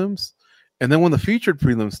early prelims. And then when the featured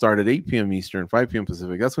prelims start at 8 p.m. Eastern, 5 p.m.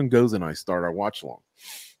 Pacific, that's when Goes and I start our watch along.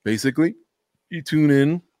 Basically, you tune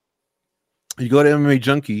in, you go to MMA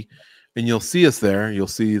Junkie, and you'll see us there. You'll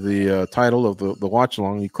see the title of the watch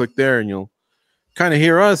along. You click there, and you'll kind of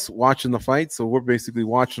hear us watching the fight. So we're basically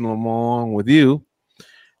watching them along with you.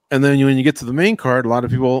 And then when you get to the main card, a lot of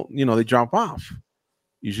people, you know, they drop off.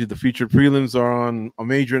 Usually the featured prelims are on a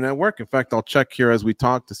major network. In fact, I'll check here as we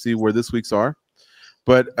talk to see where this week's are.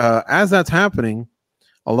 But as that's happening,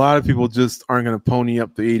 a lot of people just aren't going to pony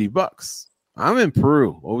up the $80. I'm in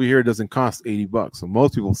Peru. Over here, it doesn't cost $80. So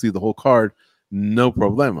most people see the whole card, no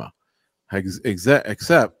problema.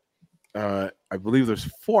 Except, I believe there's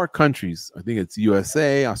 4 countries. I think it's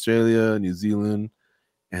USA, Australia, New Zealand,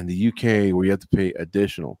 and the UK where you have to pay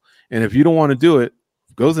additional. And if you don't want to do it,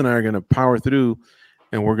 Goes and I are going to power through,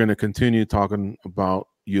 and we're going to continue talking about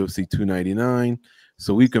UFC 299.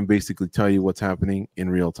 So we can basically tell you what's happening in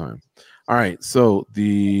real time. All right. So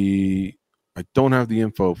I don't have the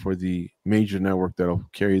info for the major network that'll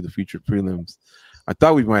carry the featured prelims. I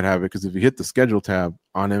thought we might have it because if you hit the schedule tab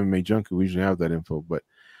on MMA Junkie, we usually have that info, but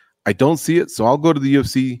I don't see it, so I'll go to the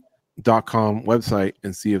UFC.com website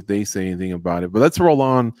and see if they say anything about it. But let's roll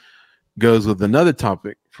on. Goes with another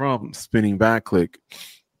topic from Spinning Back Click.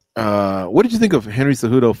 What did you think of Henry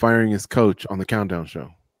Cejudo firing his coach on the Countdown show?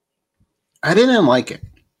 I didn't like it.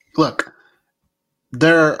 Look,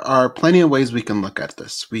 there are plenty of ways we can look at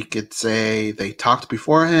this. We could say they talked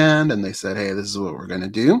beforehand and they said, hey, this is what we're going to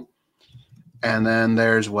do. And then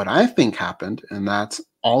there's what I think happened, and that's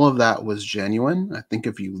all of that was genuine. I think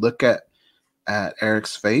if you look at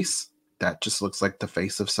Eric's face, that just looks like the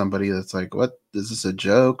face of somebody that's like, what, is this a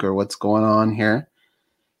joke or what's going on here?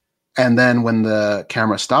 And then when the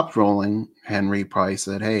camera stopped rolling, Henry probably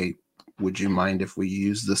said, hey, would you mind if we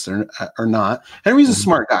use this or not? Henry's a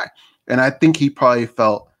smart guy. And I think he probably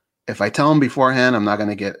felt, if I tell him beforehand, I'm not going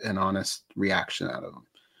to get an honest reaction out of him.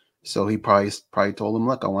 So he probably told him,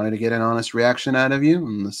 look, I wanted to get an honest reaction out of you.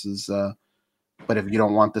 And this is, but if you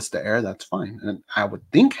don't want this to air, that's fine. And I would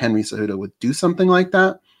think Henry Cejudo would do something like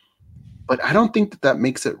that. But I don't think that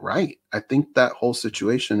makes it right. I think that whole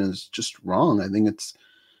situation is just wrong. I think it's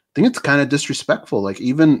kind of disrespectful. Like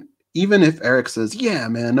even if Eric says, yeah,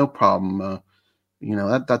 man, no problem.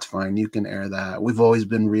 That's fine. You can air that. We've always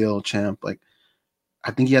been real, champ. Like,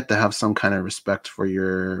 I think you have to have some kind of respect for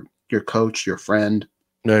your coach, your friend.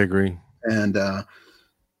 I agree. And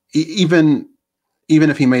even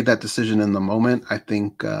if he made that decision in the moment, I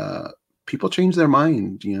think people change their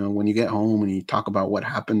mind. When you get home and you talk about what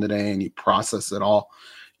happened today and you process it all,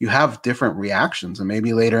 you have different reactions. And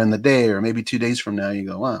maybe later in the day or maybe 2 days from now, you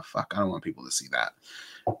go, oh, fuck, I don't want people to see that.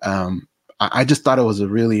 I just thought it was a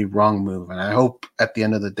really wrong move. And I hope at the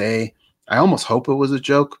end of the day, I almost hope it was a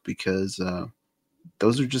joke, because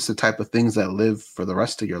those are just the type of things that live for the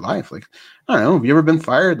rest of your life. Like, I don't know, have you ever been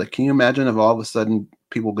fired? Like, can you imagine if all of a sudden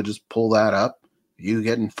people could just pull that up? You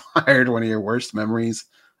getting fired, one of your worst memories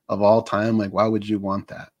of all time. Like, why would you want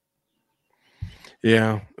that?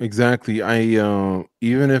 Yeah, exactly. I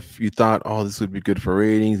even if you thought, oh, this would be good for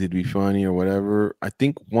ratings, it'd be funny or whatever, I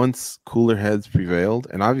think once cooler heads prevailed,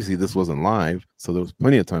 and obviously this wasn't live, so there was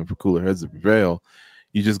plenty of time for cooler heads to prevail,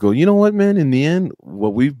 you just go, you know what, man, in the end,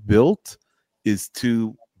 what we've built is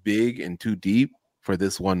too big and too deep for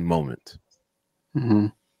this one moment. Mm-hmm.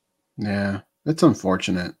 Yeah, it's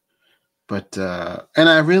unfortunate. But and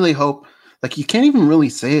I really hope, like, you can't even really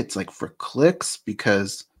say it's like for clicks,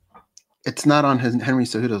 because it's not on Henry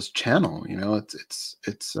Cejudo's channel.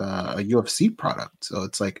 It's a UFC product, so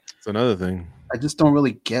it's like, it's another thing. I just don't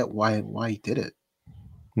really get why he did it.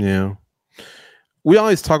 Yeah, we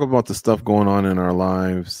always talk about the stuff going on in our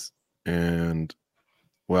lives, and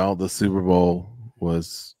well, the Super Bowl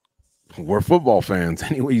we're football fans.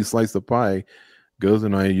 Anyway you slice the pie, Goes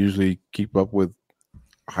and I usually keep up with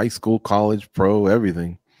high school, college, pro,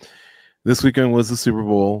 everything. This weekend was the Super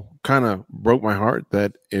Bowl. Kind of broke my heart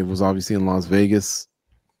that it was obviously in Las Vegas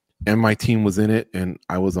and my team was in it and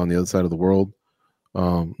I was on the other side of the world.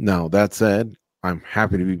 Now, that said, I'm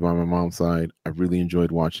happy to be by my mom's side. I really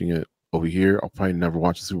enjoyed watching it over here. I'll probably never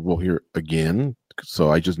watch the Super Bowl here again,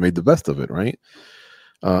 so I just made the best of it, right?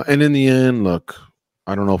 And in the end, look,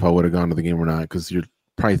 I don't know if I would have gone to the game or not, because you're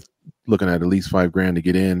probably looking at least $5,000 to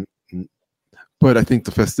get in. But I think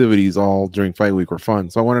the festivities all during fight week were fun.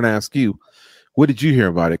 So I wanted to ask you, what did you hear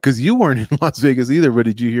about it? Because you weren't in Las Vegas either, but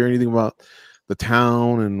did you hear anything about the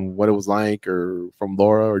town and what it was like, or from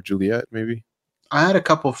Laura or Juliet, maybe? I had a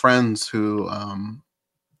couple friends who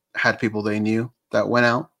had people they knew that went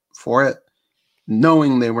out for it,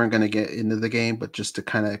 knowing they weren't going to get into the game, but just to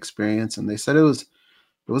kind of experience. And they said it was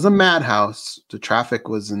a madhouse. The traffic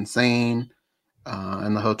was insane.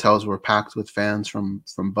 And the hotels were packed with fans from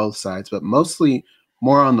both sides, but mostly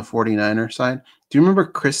more on the 49er side. Do you remember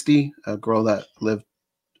Christy, a girl that lived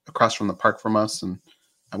across from the park from us, and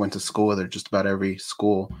I went to school with her just about every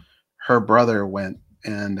school? Her brother went,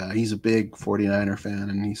 and he's a big 49er fan,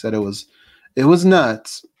 and he said it was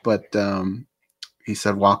nuts, but he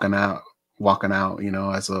said walking out,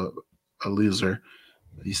 as a loser,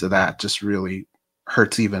 he said that just really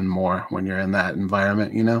hurts even more when you're in that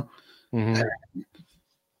environment, Mm-hmm.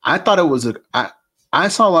 I thought it was I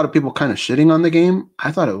saw a lot of people kind of shitting on the game.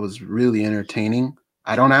 I thought it was really entertaining.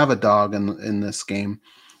 I don't have a dog in this game,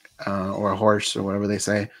 or a horse or whatever they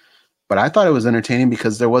say, but I thought it was entertaining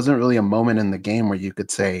because there wasn't really a moment in the game where you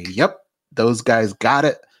could say, yep, those guys got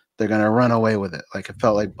it, they're going to run away with it. Like, it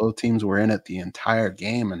felt like both teams were in it the entire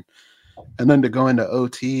game. And then to go into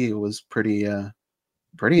OT, it was pretty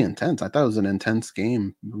intense. I thought it was an intense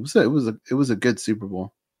game. It was a good Super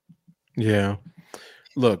Bowl. Yeah.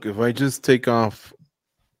 Look, if I just take off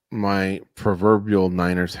my proverbial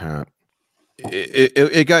Niners hat,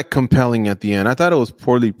 it got compelling at the end. I thought it was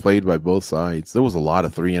poorly played by both sides. There was a lot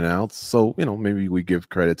of 3 and outs. So, maybe we give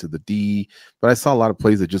credit to the D, but I saw a lot of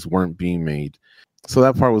plays that just weren't being made. So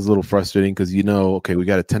that part was a little frustrating because, okay, we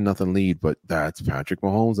got a 10-0 lead, but that's Patrick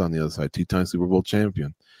Mahomes on the other side, 2-time Super Bowl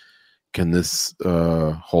champion. Can this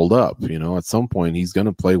hold up? At some point he's going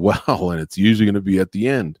to play well, and it's usually going to be at the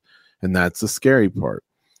end. And that's the scary part.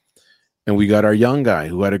 And we got our young guy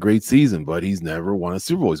who had a great season, but he's never won a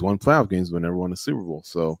Super Bowl. He's won playoff games, but never won a Super Bowl.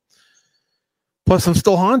 So, plus I'm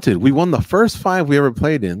still haunted. We won the first 5 we ever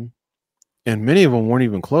played in, and many of them weren't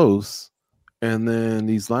even close. And then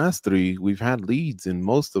these last 3, we've had leads in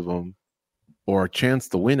most of them or a chance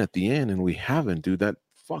to win at the end, and we haven't, dude. That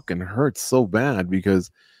fucking hurts so bad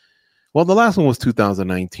because, well, the last one was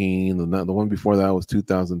 2019. The one before that was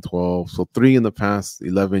 2012. So 3 in the past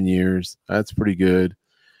 11 years. That's pretty good.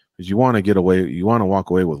 Because you want to walk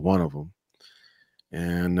away with one of them.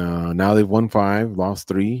 And now they've won 5, lost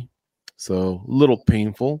 3. So a little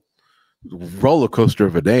painful. Roller coaster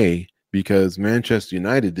of a day because Manchester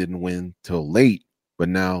United didn't win till late, but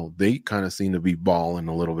now they kind of seem to be balling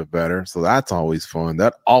a little bit better. So that's always fun.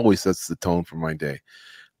 That always sets the tone for my day.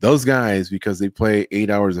 Those guys, because they play 8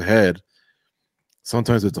 hours ahead,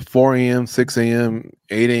 sometimes it's a 4 a.m., 6 a.m.,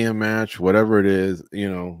 8 a.m. match, whatever it is,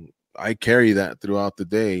 I carry that throughout the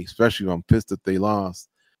day, especially if I'm pissed that they lost.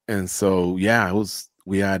 And so, yeah,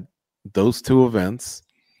 we had those 2 events.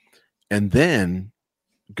 And then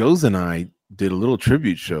Goz and I did a little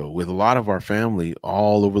tribute show with a lot of our family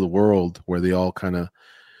all over the world where they all kind of,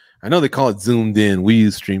 I know they call it zoomed in. We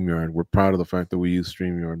use StreamYard. We're proud of the fact that we use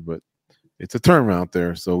StreamYard, but it's a term out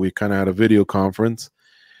there. So we kind of had a video conference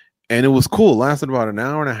and it was cool. It lasted about an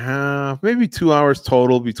hour and a half, maybe 2 hours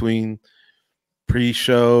total between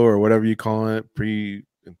pre-show or whatever you call it, pre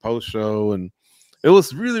and post-show, and it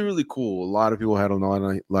was really, really cool. A lot of people had a lot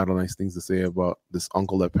of nice things to say about this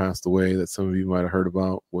uncle that passed away that some of you might have heard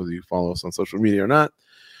about, whether you follow us on social media or not,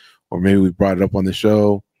 or maybe we brought it up on the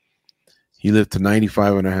show. He lived to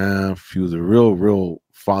 95 and a half. He was a real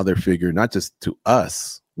father figure, not just to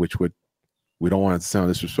us, we don't want it to sound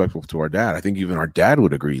disrespectful to our dad. I think even our dad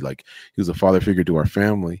would agree. Like, he was a father figure to our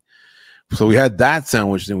family. So we had that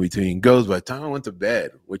sandwiched in between. Goes by the time I went to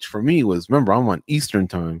bed, which for me was, remember, I'm on Eastern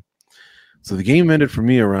time. So the game ended for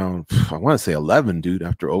me around, I want to say 11, dude,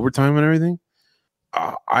 after overtime and everything.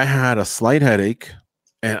 I had a slight headache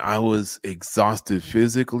and I was exhausted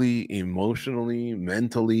physically, emotionally,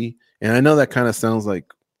 mentally. And I know that kind of sounds like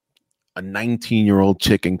a 19-year-old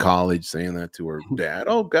chick in college saying that to her dad.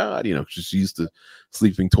 Oh, God, she's used to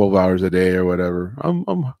sleeping 12 hours a day or whatever.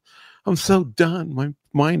 I'm so done. My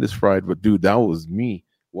mind is fried. But dude, that was me.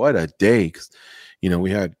 What a day. 'Cause, we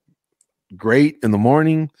had great in the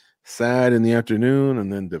morning, sad in the afternoon,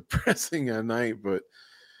 and then depressing at night. But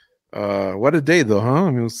what a day though, huh?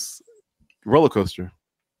 I mean, it was roller coaster.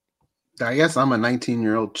 I guess I'm a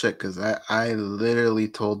 19-year-old chick because I literally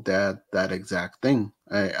told Dad that exact thing.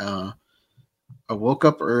 I woke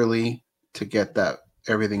up early to get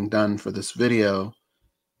everything done for this video,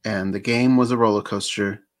 and the game was a roller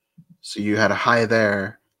coaster. So you had a high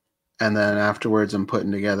there, and then afterwards I'm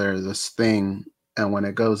putting together this thing, and when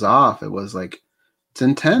it goes off, it was like, it's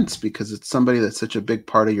intense because it's somebody that's such a big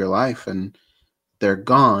part of your life, and they're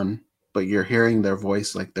gone, but you're hearing their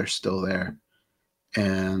voice like they're still there.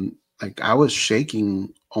 And like, I was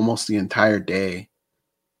shaking almost the entire day.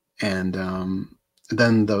 And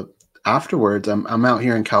then afterwards, I'm out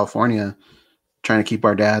here in California trying to keep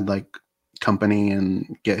our dad like company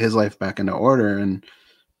and get his life back into order. And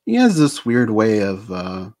he has this weird way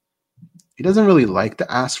of he doesn't really like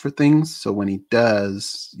to ask for things. So when he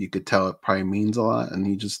does, you could tell it probably means a lot. And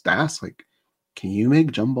he just asks, like, can you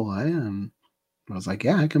make jambalaya? And I was like,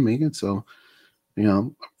 yeah, I can make it. So,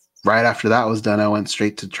 right after that was done, I went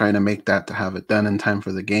straight to trying to make that to have it done in time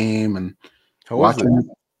for the game. And how was it?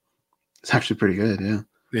 It's actually pretty good, yeah.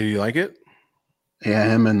 Did you like it? Yeah,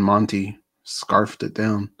 him and Monty scarfed it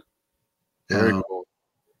down. Very cool.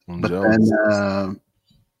 But then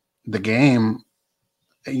the game,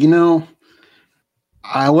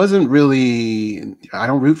 I wasn't really, I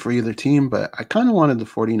don't root for either team, but I kind of wanted the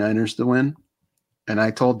 49ers to win. And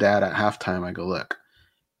I told Dad at halftime, I go, look,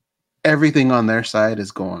 everything on their side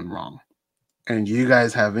is going wrong. And you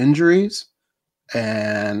guys have injuries.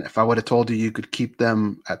 And if I would have told you could keep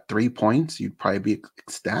them at 3 points, you'd probably be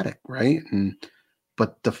ecstatic, right?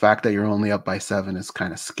 But the fact that you're only up by 7 is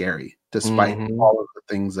kind of scary, despite all of the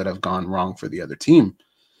things that have gone wrong for the other team.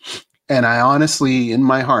 And I honestly, in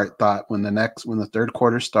my heart, thought when the third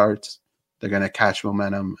quarter starts, they're going to catch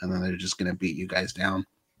momentum and then they're just going to beat you guys down.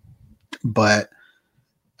 But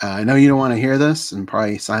I know you don't want to hear this, and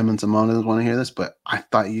probably Simon Simone doesn't want to hear this, but I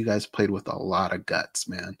thought you guys played with a lot of guts,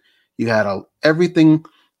 man. You had everything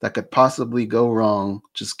that could possibly go wrong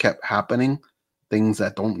just kept happening. Things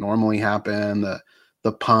that don't normally happen,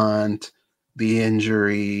 the punt, the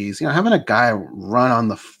injuries, having a guy run on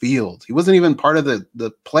the field. He wasn't even part of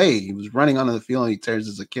the play. He was running onto the field and he tears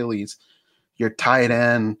his Achilles. Your tight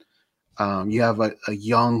end, you have a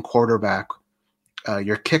young quarterback.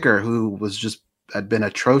 Your kicker, who had been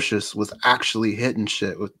atrocious, was actually hitting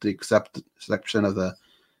shit with the exception of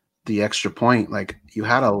the extra point. Like, you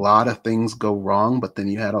had a lot of things go wrong, but then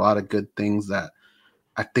you had a lot of good things that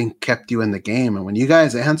I think kept you in the game. And when you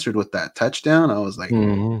guys answered with that touchdown, I was like,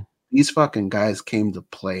 these fucking guys came to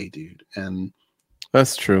play, dude. And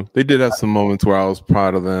that's true. They did have some moments where I was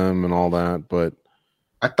proud of them and all that, but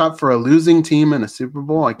I thought for a losing team in a Super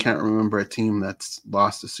Bowl, I can't remember a team that's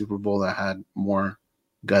lost a Super Bowl that had more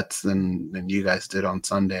guts than you guys did on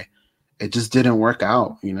Sunday. It just didn't work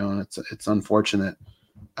out, and it's unfortunate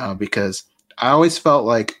because I always felt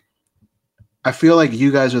like I feel like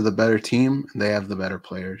you guys are the better team and they have the better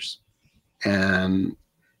players. And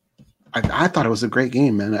I thought it was a great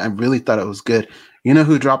game, man. I really thought it was good. You know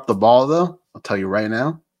who dropped the ball, though? I'll tell you right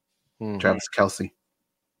now. Travis Kelce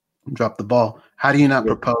dropped the ball. How do you not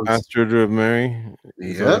propose? Astrid of Mary.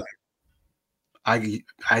 Yep.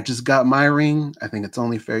 I just got my ring. I think it's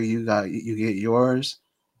only fair you get yours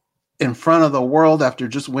in front of the world after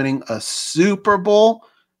just winning a Super Bowl.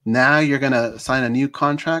 Now you're gonna sign a new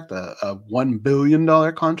contract, a $1 billion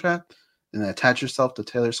contract, and attach yourself to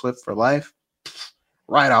Taylor Swift for life.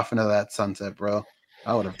 Right off into that sunset, bro.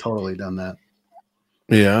 I would have totally done that.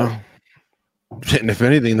 Yeah. And if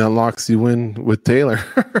anything, that locks you in with Taylor.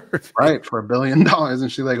 Right, for $1 billion. Isn't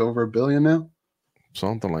she like over $1 billion now?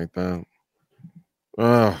 Something like that.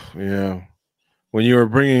 Oh, yeah. When you were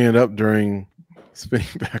bringing it up during Spinning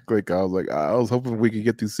Back, I was hoping we could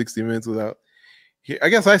get through 60 minutes without. I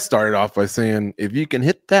guess I started off by saying, if you can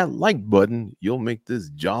hit that like button, you'll make this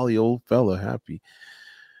jolly old fella happy.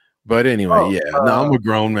 But anyway, I'm a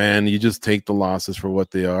grown man. You just take the losses for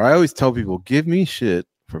what they are. I always tell people, give me shit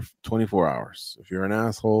for 24 hours. If you're an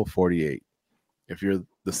asshole, 48. If you're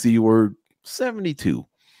the C word, 72.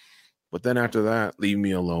 But then after that, leave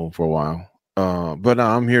me alone for a while. But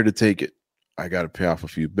I'm here to take it. I got to pay off a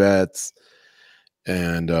few bets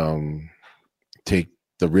and take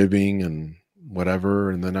the ribbing and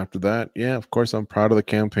whatever. And then after that, yeah, of course, I'm proud of the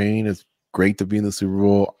campaign. It's great to be in the Super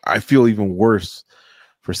Bowl. I feel even worse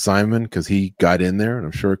for Simon because he got in there, and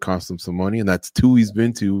I'm sure it cost him some money. And that's 2 he's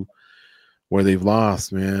been to where they've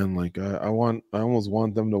lost, man. Like I almost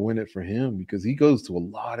want them to win it for him because he goes to a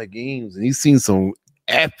lot of games and he's seen some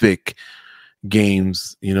epic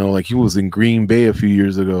games. Like he was in Green Bay a few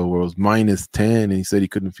years ago where it was -10, and he said he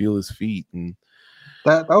couldn't feel his feet. And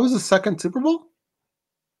that was the second Super Bowl.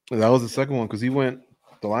 That was the second one because he went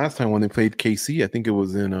the last time when they played KC. I think it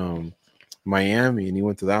was in Miami, and he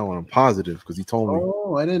went to that one. I'm positive because he told me.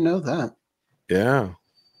 Oh, I didn't know that. Yeah.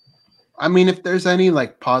 I mean, if there's any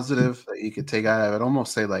positive that you could take out of it, I'd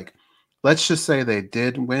almost say let's just say they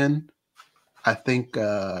did win. I think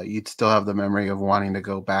you'd still have the memory of wanting to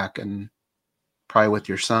go back and probably with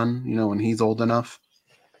your son, when he's old enough.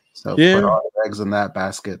 So put all the eggs in that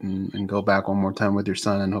basket and go back one more time with your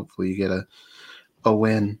son, and hopefully you get a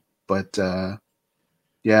win. But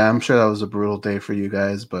yeah, I'm sure that was a brutal day for you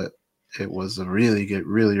guys, but it was a really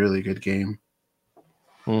good game.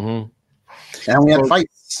 Mm-hmm. And we had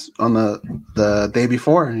fights on the day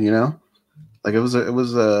before, it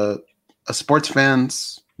was a sports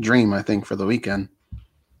fan's dream, I think, for the weekend.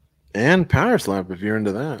 And Power Slap, if you're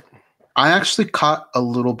into that. I actually caught a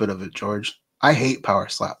little bit of it, George. I hate Power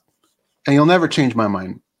Slap, and you'll never change my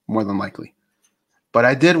mind, more than likely. But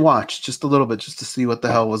I did watch just a little bit just to see what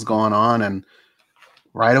the hell was going on, and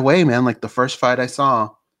right away, man, the first fight I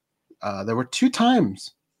saw, there were 2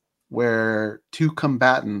 times where 2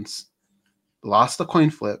 combatants lost the coin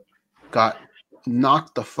flip, got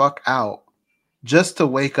knocked the fuck out, just to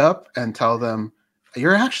wake up and tell them,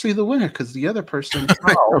 you're actually the winner because the other person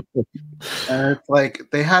fell. And it's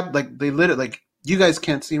they had they literally you guys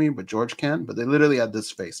can't see me, but George can. But they literally had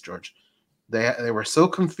this face, George. They were so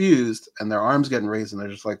confused, and their arms getting raised, and they're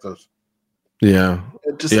just like this. Yeah,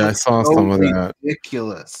 I saw some of that.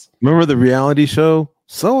 Ridiculous. Remember the reality show?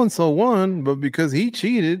 So and so won, but because he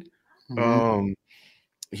cheated,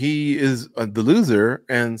 he is the loser,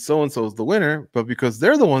 and so is the winner. But because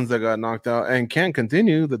they're the ones that got knocked out and can't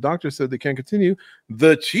continue, the doctor said they can't continue.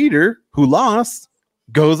 The cheater who lost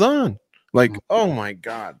goes on. Oh my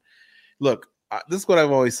God! Look, this is what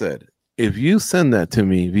I've always said. if you send that to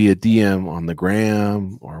me via DM on the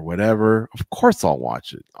gram or whatever, of course I'll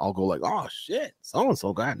watch it. I'll go like, oh shit,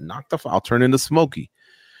 so-and-so got knocked off. I'll turn into Smokey.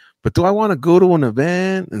 But do I want to go to an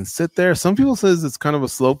event and sit there? Some people says it's kind of a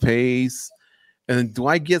slow pace. And do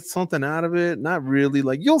I get something out of it? Not really.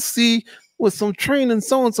 Like, you'll see with some training,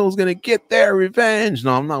 so-and-so is going to get their revenge.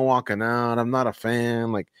 No, I'm not walking out. I'm not a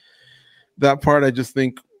fan. Like, that part, I just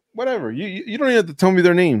think, whatever. You don't even have to tell me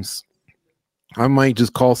their names. I might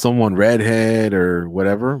just call someone redhead or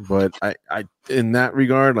whatever. But I in that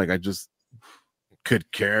regard, like, I just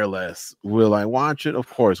could care less. Will I watch it? Of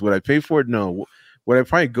course. Would I pay for it? No. Would I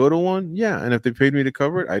probably go to one? Yeah. And if they paid me to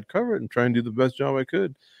cover it, I'd cover it and try and do the best job I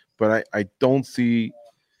could. But I don't see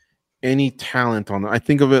any talent on it. I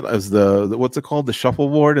think of it as the what's it called? The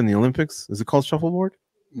shuffleboard in the Olympics? Is it called shuffleboard?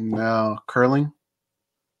 No, curling.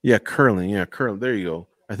 Yeah, curling. Yeah, curling. There you go.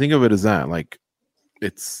 I think of it as that. Like,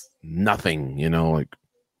 it's nothing, like.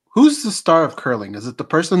 Who's the star of curling? Is it the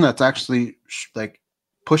person that's actually like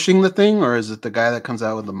pushing the thing, or is it the guy that comes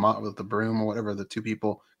out with the broom or whatever? The two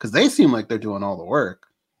people, because they seem like they're doing all the work.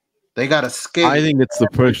 They got to skate. I think it's the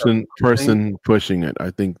person pushing it.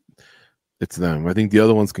 I think it's them. I think the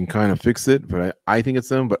other ones can kind of fix it, but I think it's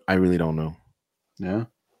them, but I really don't know. Yeah.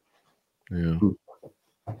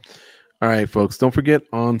 All right, folks. Don't forget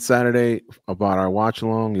on Saturday about our watch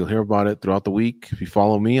along. You'll hear about it throughout the week. If you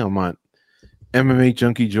follow me, I'm on MMA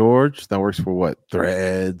Junkie George. That works for what?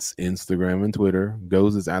 Threads, Instagram, and Twitter.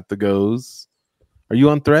 Goes is at the Goes. Are you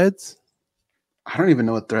on Threads? I don't even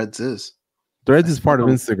know what Threads is. Threads is part of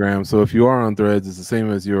Instagram. So if you are on Threads, it's the same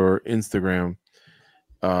as your Instagram.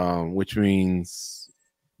 Which means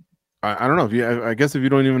I don't know I guess if you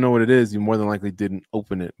don't even know what it is, you more than likely didn't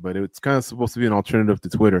open it, but it's kind of supposed to be an alternative to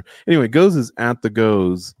Twitter. Anyway, Goes is at the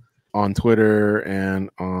Goes on Twitter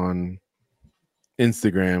and on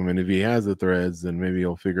Instagram, and if he has the Threads, then maybe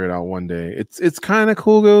he'll figure it out one day. It's kind of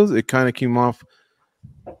cool. Goes, it kind of came off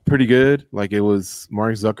pretty good, like it was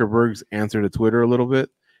Mark Zuckerberg's answer to Twitter a little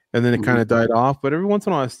bit, and then it kind of died off. But every once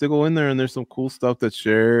in a while I still go in there and there's some cool stuff that's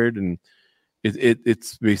shared, and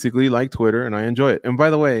it's basically like Twitter, and I enjoy it. And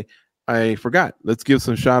by the way, I forgot. Let's give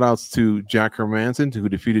some shout outs to Jack Hermanson, who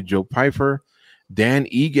defeated Joe Pyfer, Dan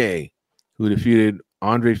Ige, who defeated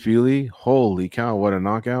Andre Fili. Holy cow, what a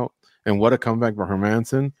knockout. And what a comeback by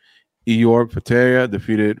Hermanson. Eor Pateria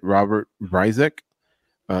defeated Robert Bryzek.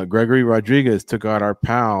 Gregory Rodriguez took out our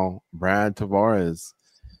pal, Brad Tavares.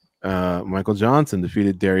 Michael Johnson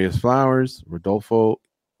defeated Darius Flowers. Rodolfo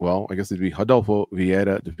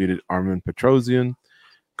Vieira defeated Armin Petrosian.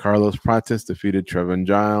 Carlos Prates defeated Trevin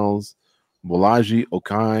Giles. Bolaji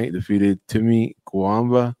Okai defeated Timmy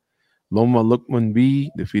Kuamba. Loma Lukman B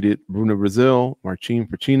defeated Bruno Brazil. Marcin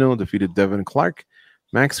Pacino defeated Devin Clark.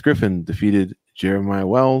 Max Griffin defeated Jeremiah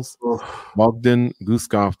Wells. Bogdan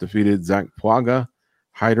Guskov defeated Zach Puaga.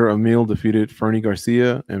 Hyder Emil defeated Fernie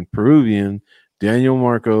Garcia. And Peruvian Daniel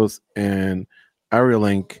Marcos and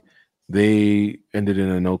Arielink, they ended in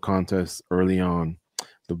a no contest early on.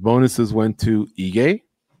 The bonuses went to Ige,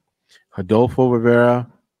 Adolfo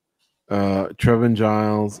Rivera, Trevin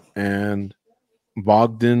Giles, and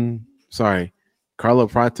Carlo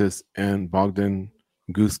Pratis and Bogdan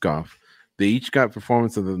Guskov. They each got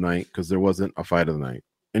performance of the night because there wasn't a fight of the night.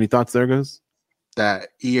 Any thoughts there, Gus? That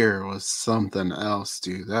ear was something else,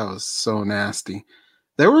 dude. That was so nasty.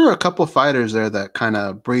 There were a couple fighters there that kind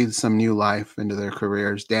of breathed some new life into their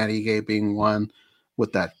careers. Dan Ige being one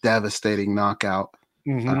with that devastating knockout.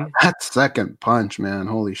 That second punch, man,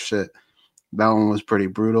 holy shit. That one was pretty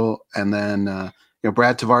brutal. And then,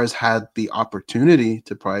 Brad Tavares had the opportunity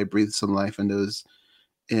to probably breathe some life into his,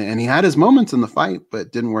 and he had his moments in the fight, but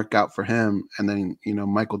it didn't work out for him. And then,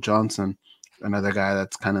 Michael Johnson, another guy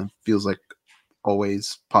that's kind of feels like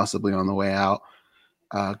always possibly on the way out.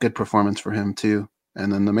 Good performance for him too.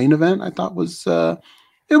 And then the main event I thought was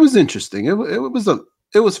it was interesting. It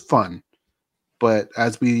was fun. But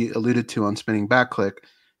as we alluded to on Spinning Back Click,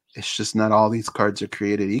 it's just not all these cards are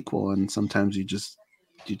created equal, and sometimes you just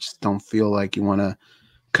don't feel like you want to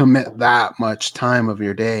commit that much time of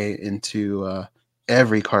your day into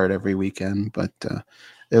every card every weekend. But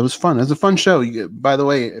it was fun. It was a fun show. By the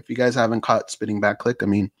way, if you guys haven't caught Spinning Back Click,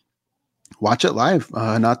 watch it live.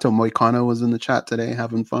 Nato Moicano was in the chat today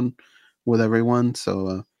having fun with everyone,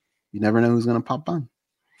 so you never know who's going to pop on.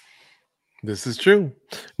 This is true.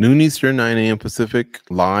 Noon Eastern, 9 a.m. Pacific,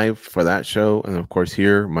 live for that show. And of course,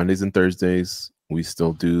 here, Mondays and Thursdays, we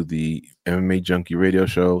still do the MMA Junkie radio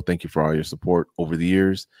show. Thank you for all your support over the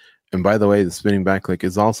years. And by the way, the Spinning Back Click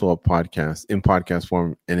is also a podcast in podcast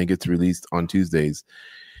form, and it gets released on Tuesdays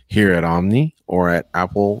here at Omni or at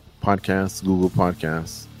Apple Podcasts, Google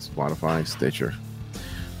Podcasts, Spotify, Stitcher.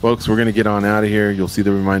 Folks, we're going to get on out of here. You'll see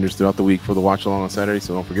the reminders throughout the week for the watch along on Saturday,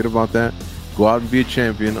 so don't forget about that. Go out and be a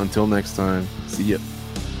champion. Until next time, see ya.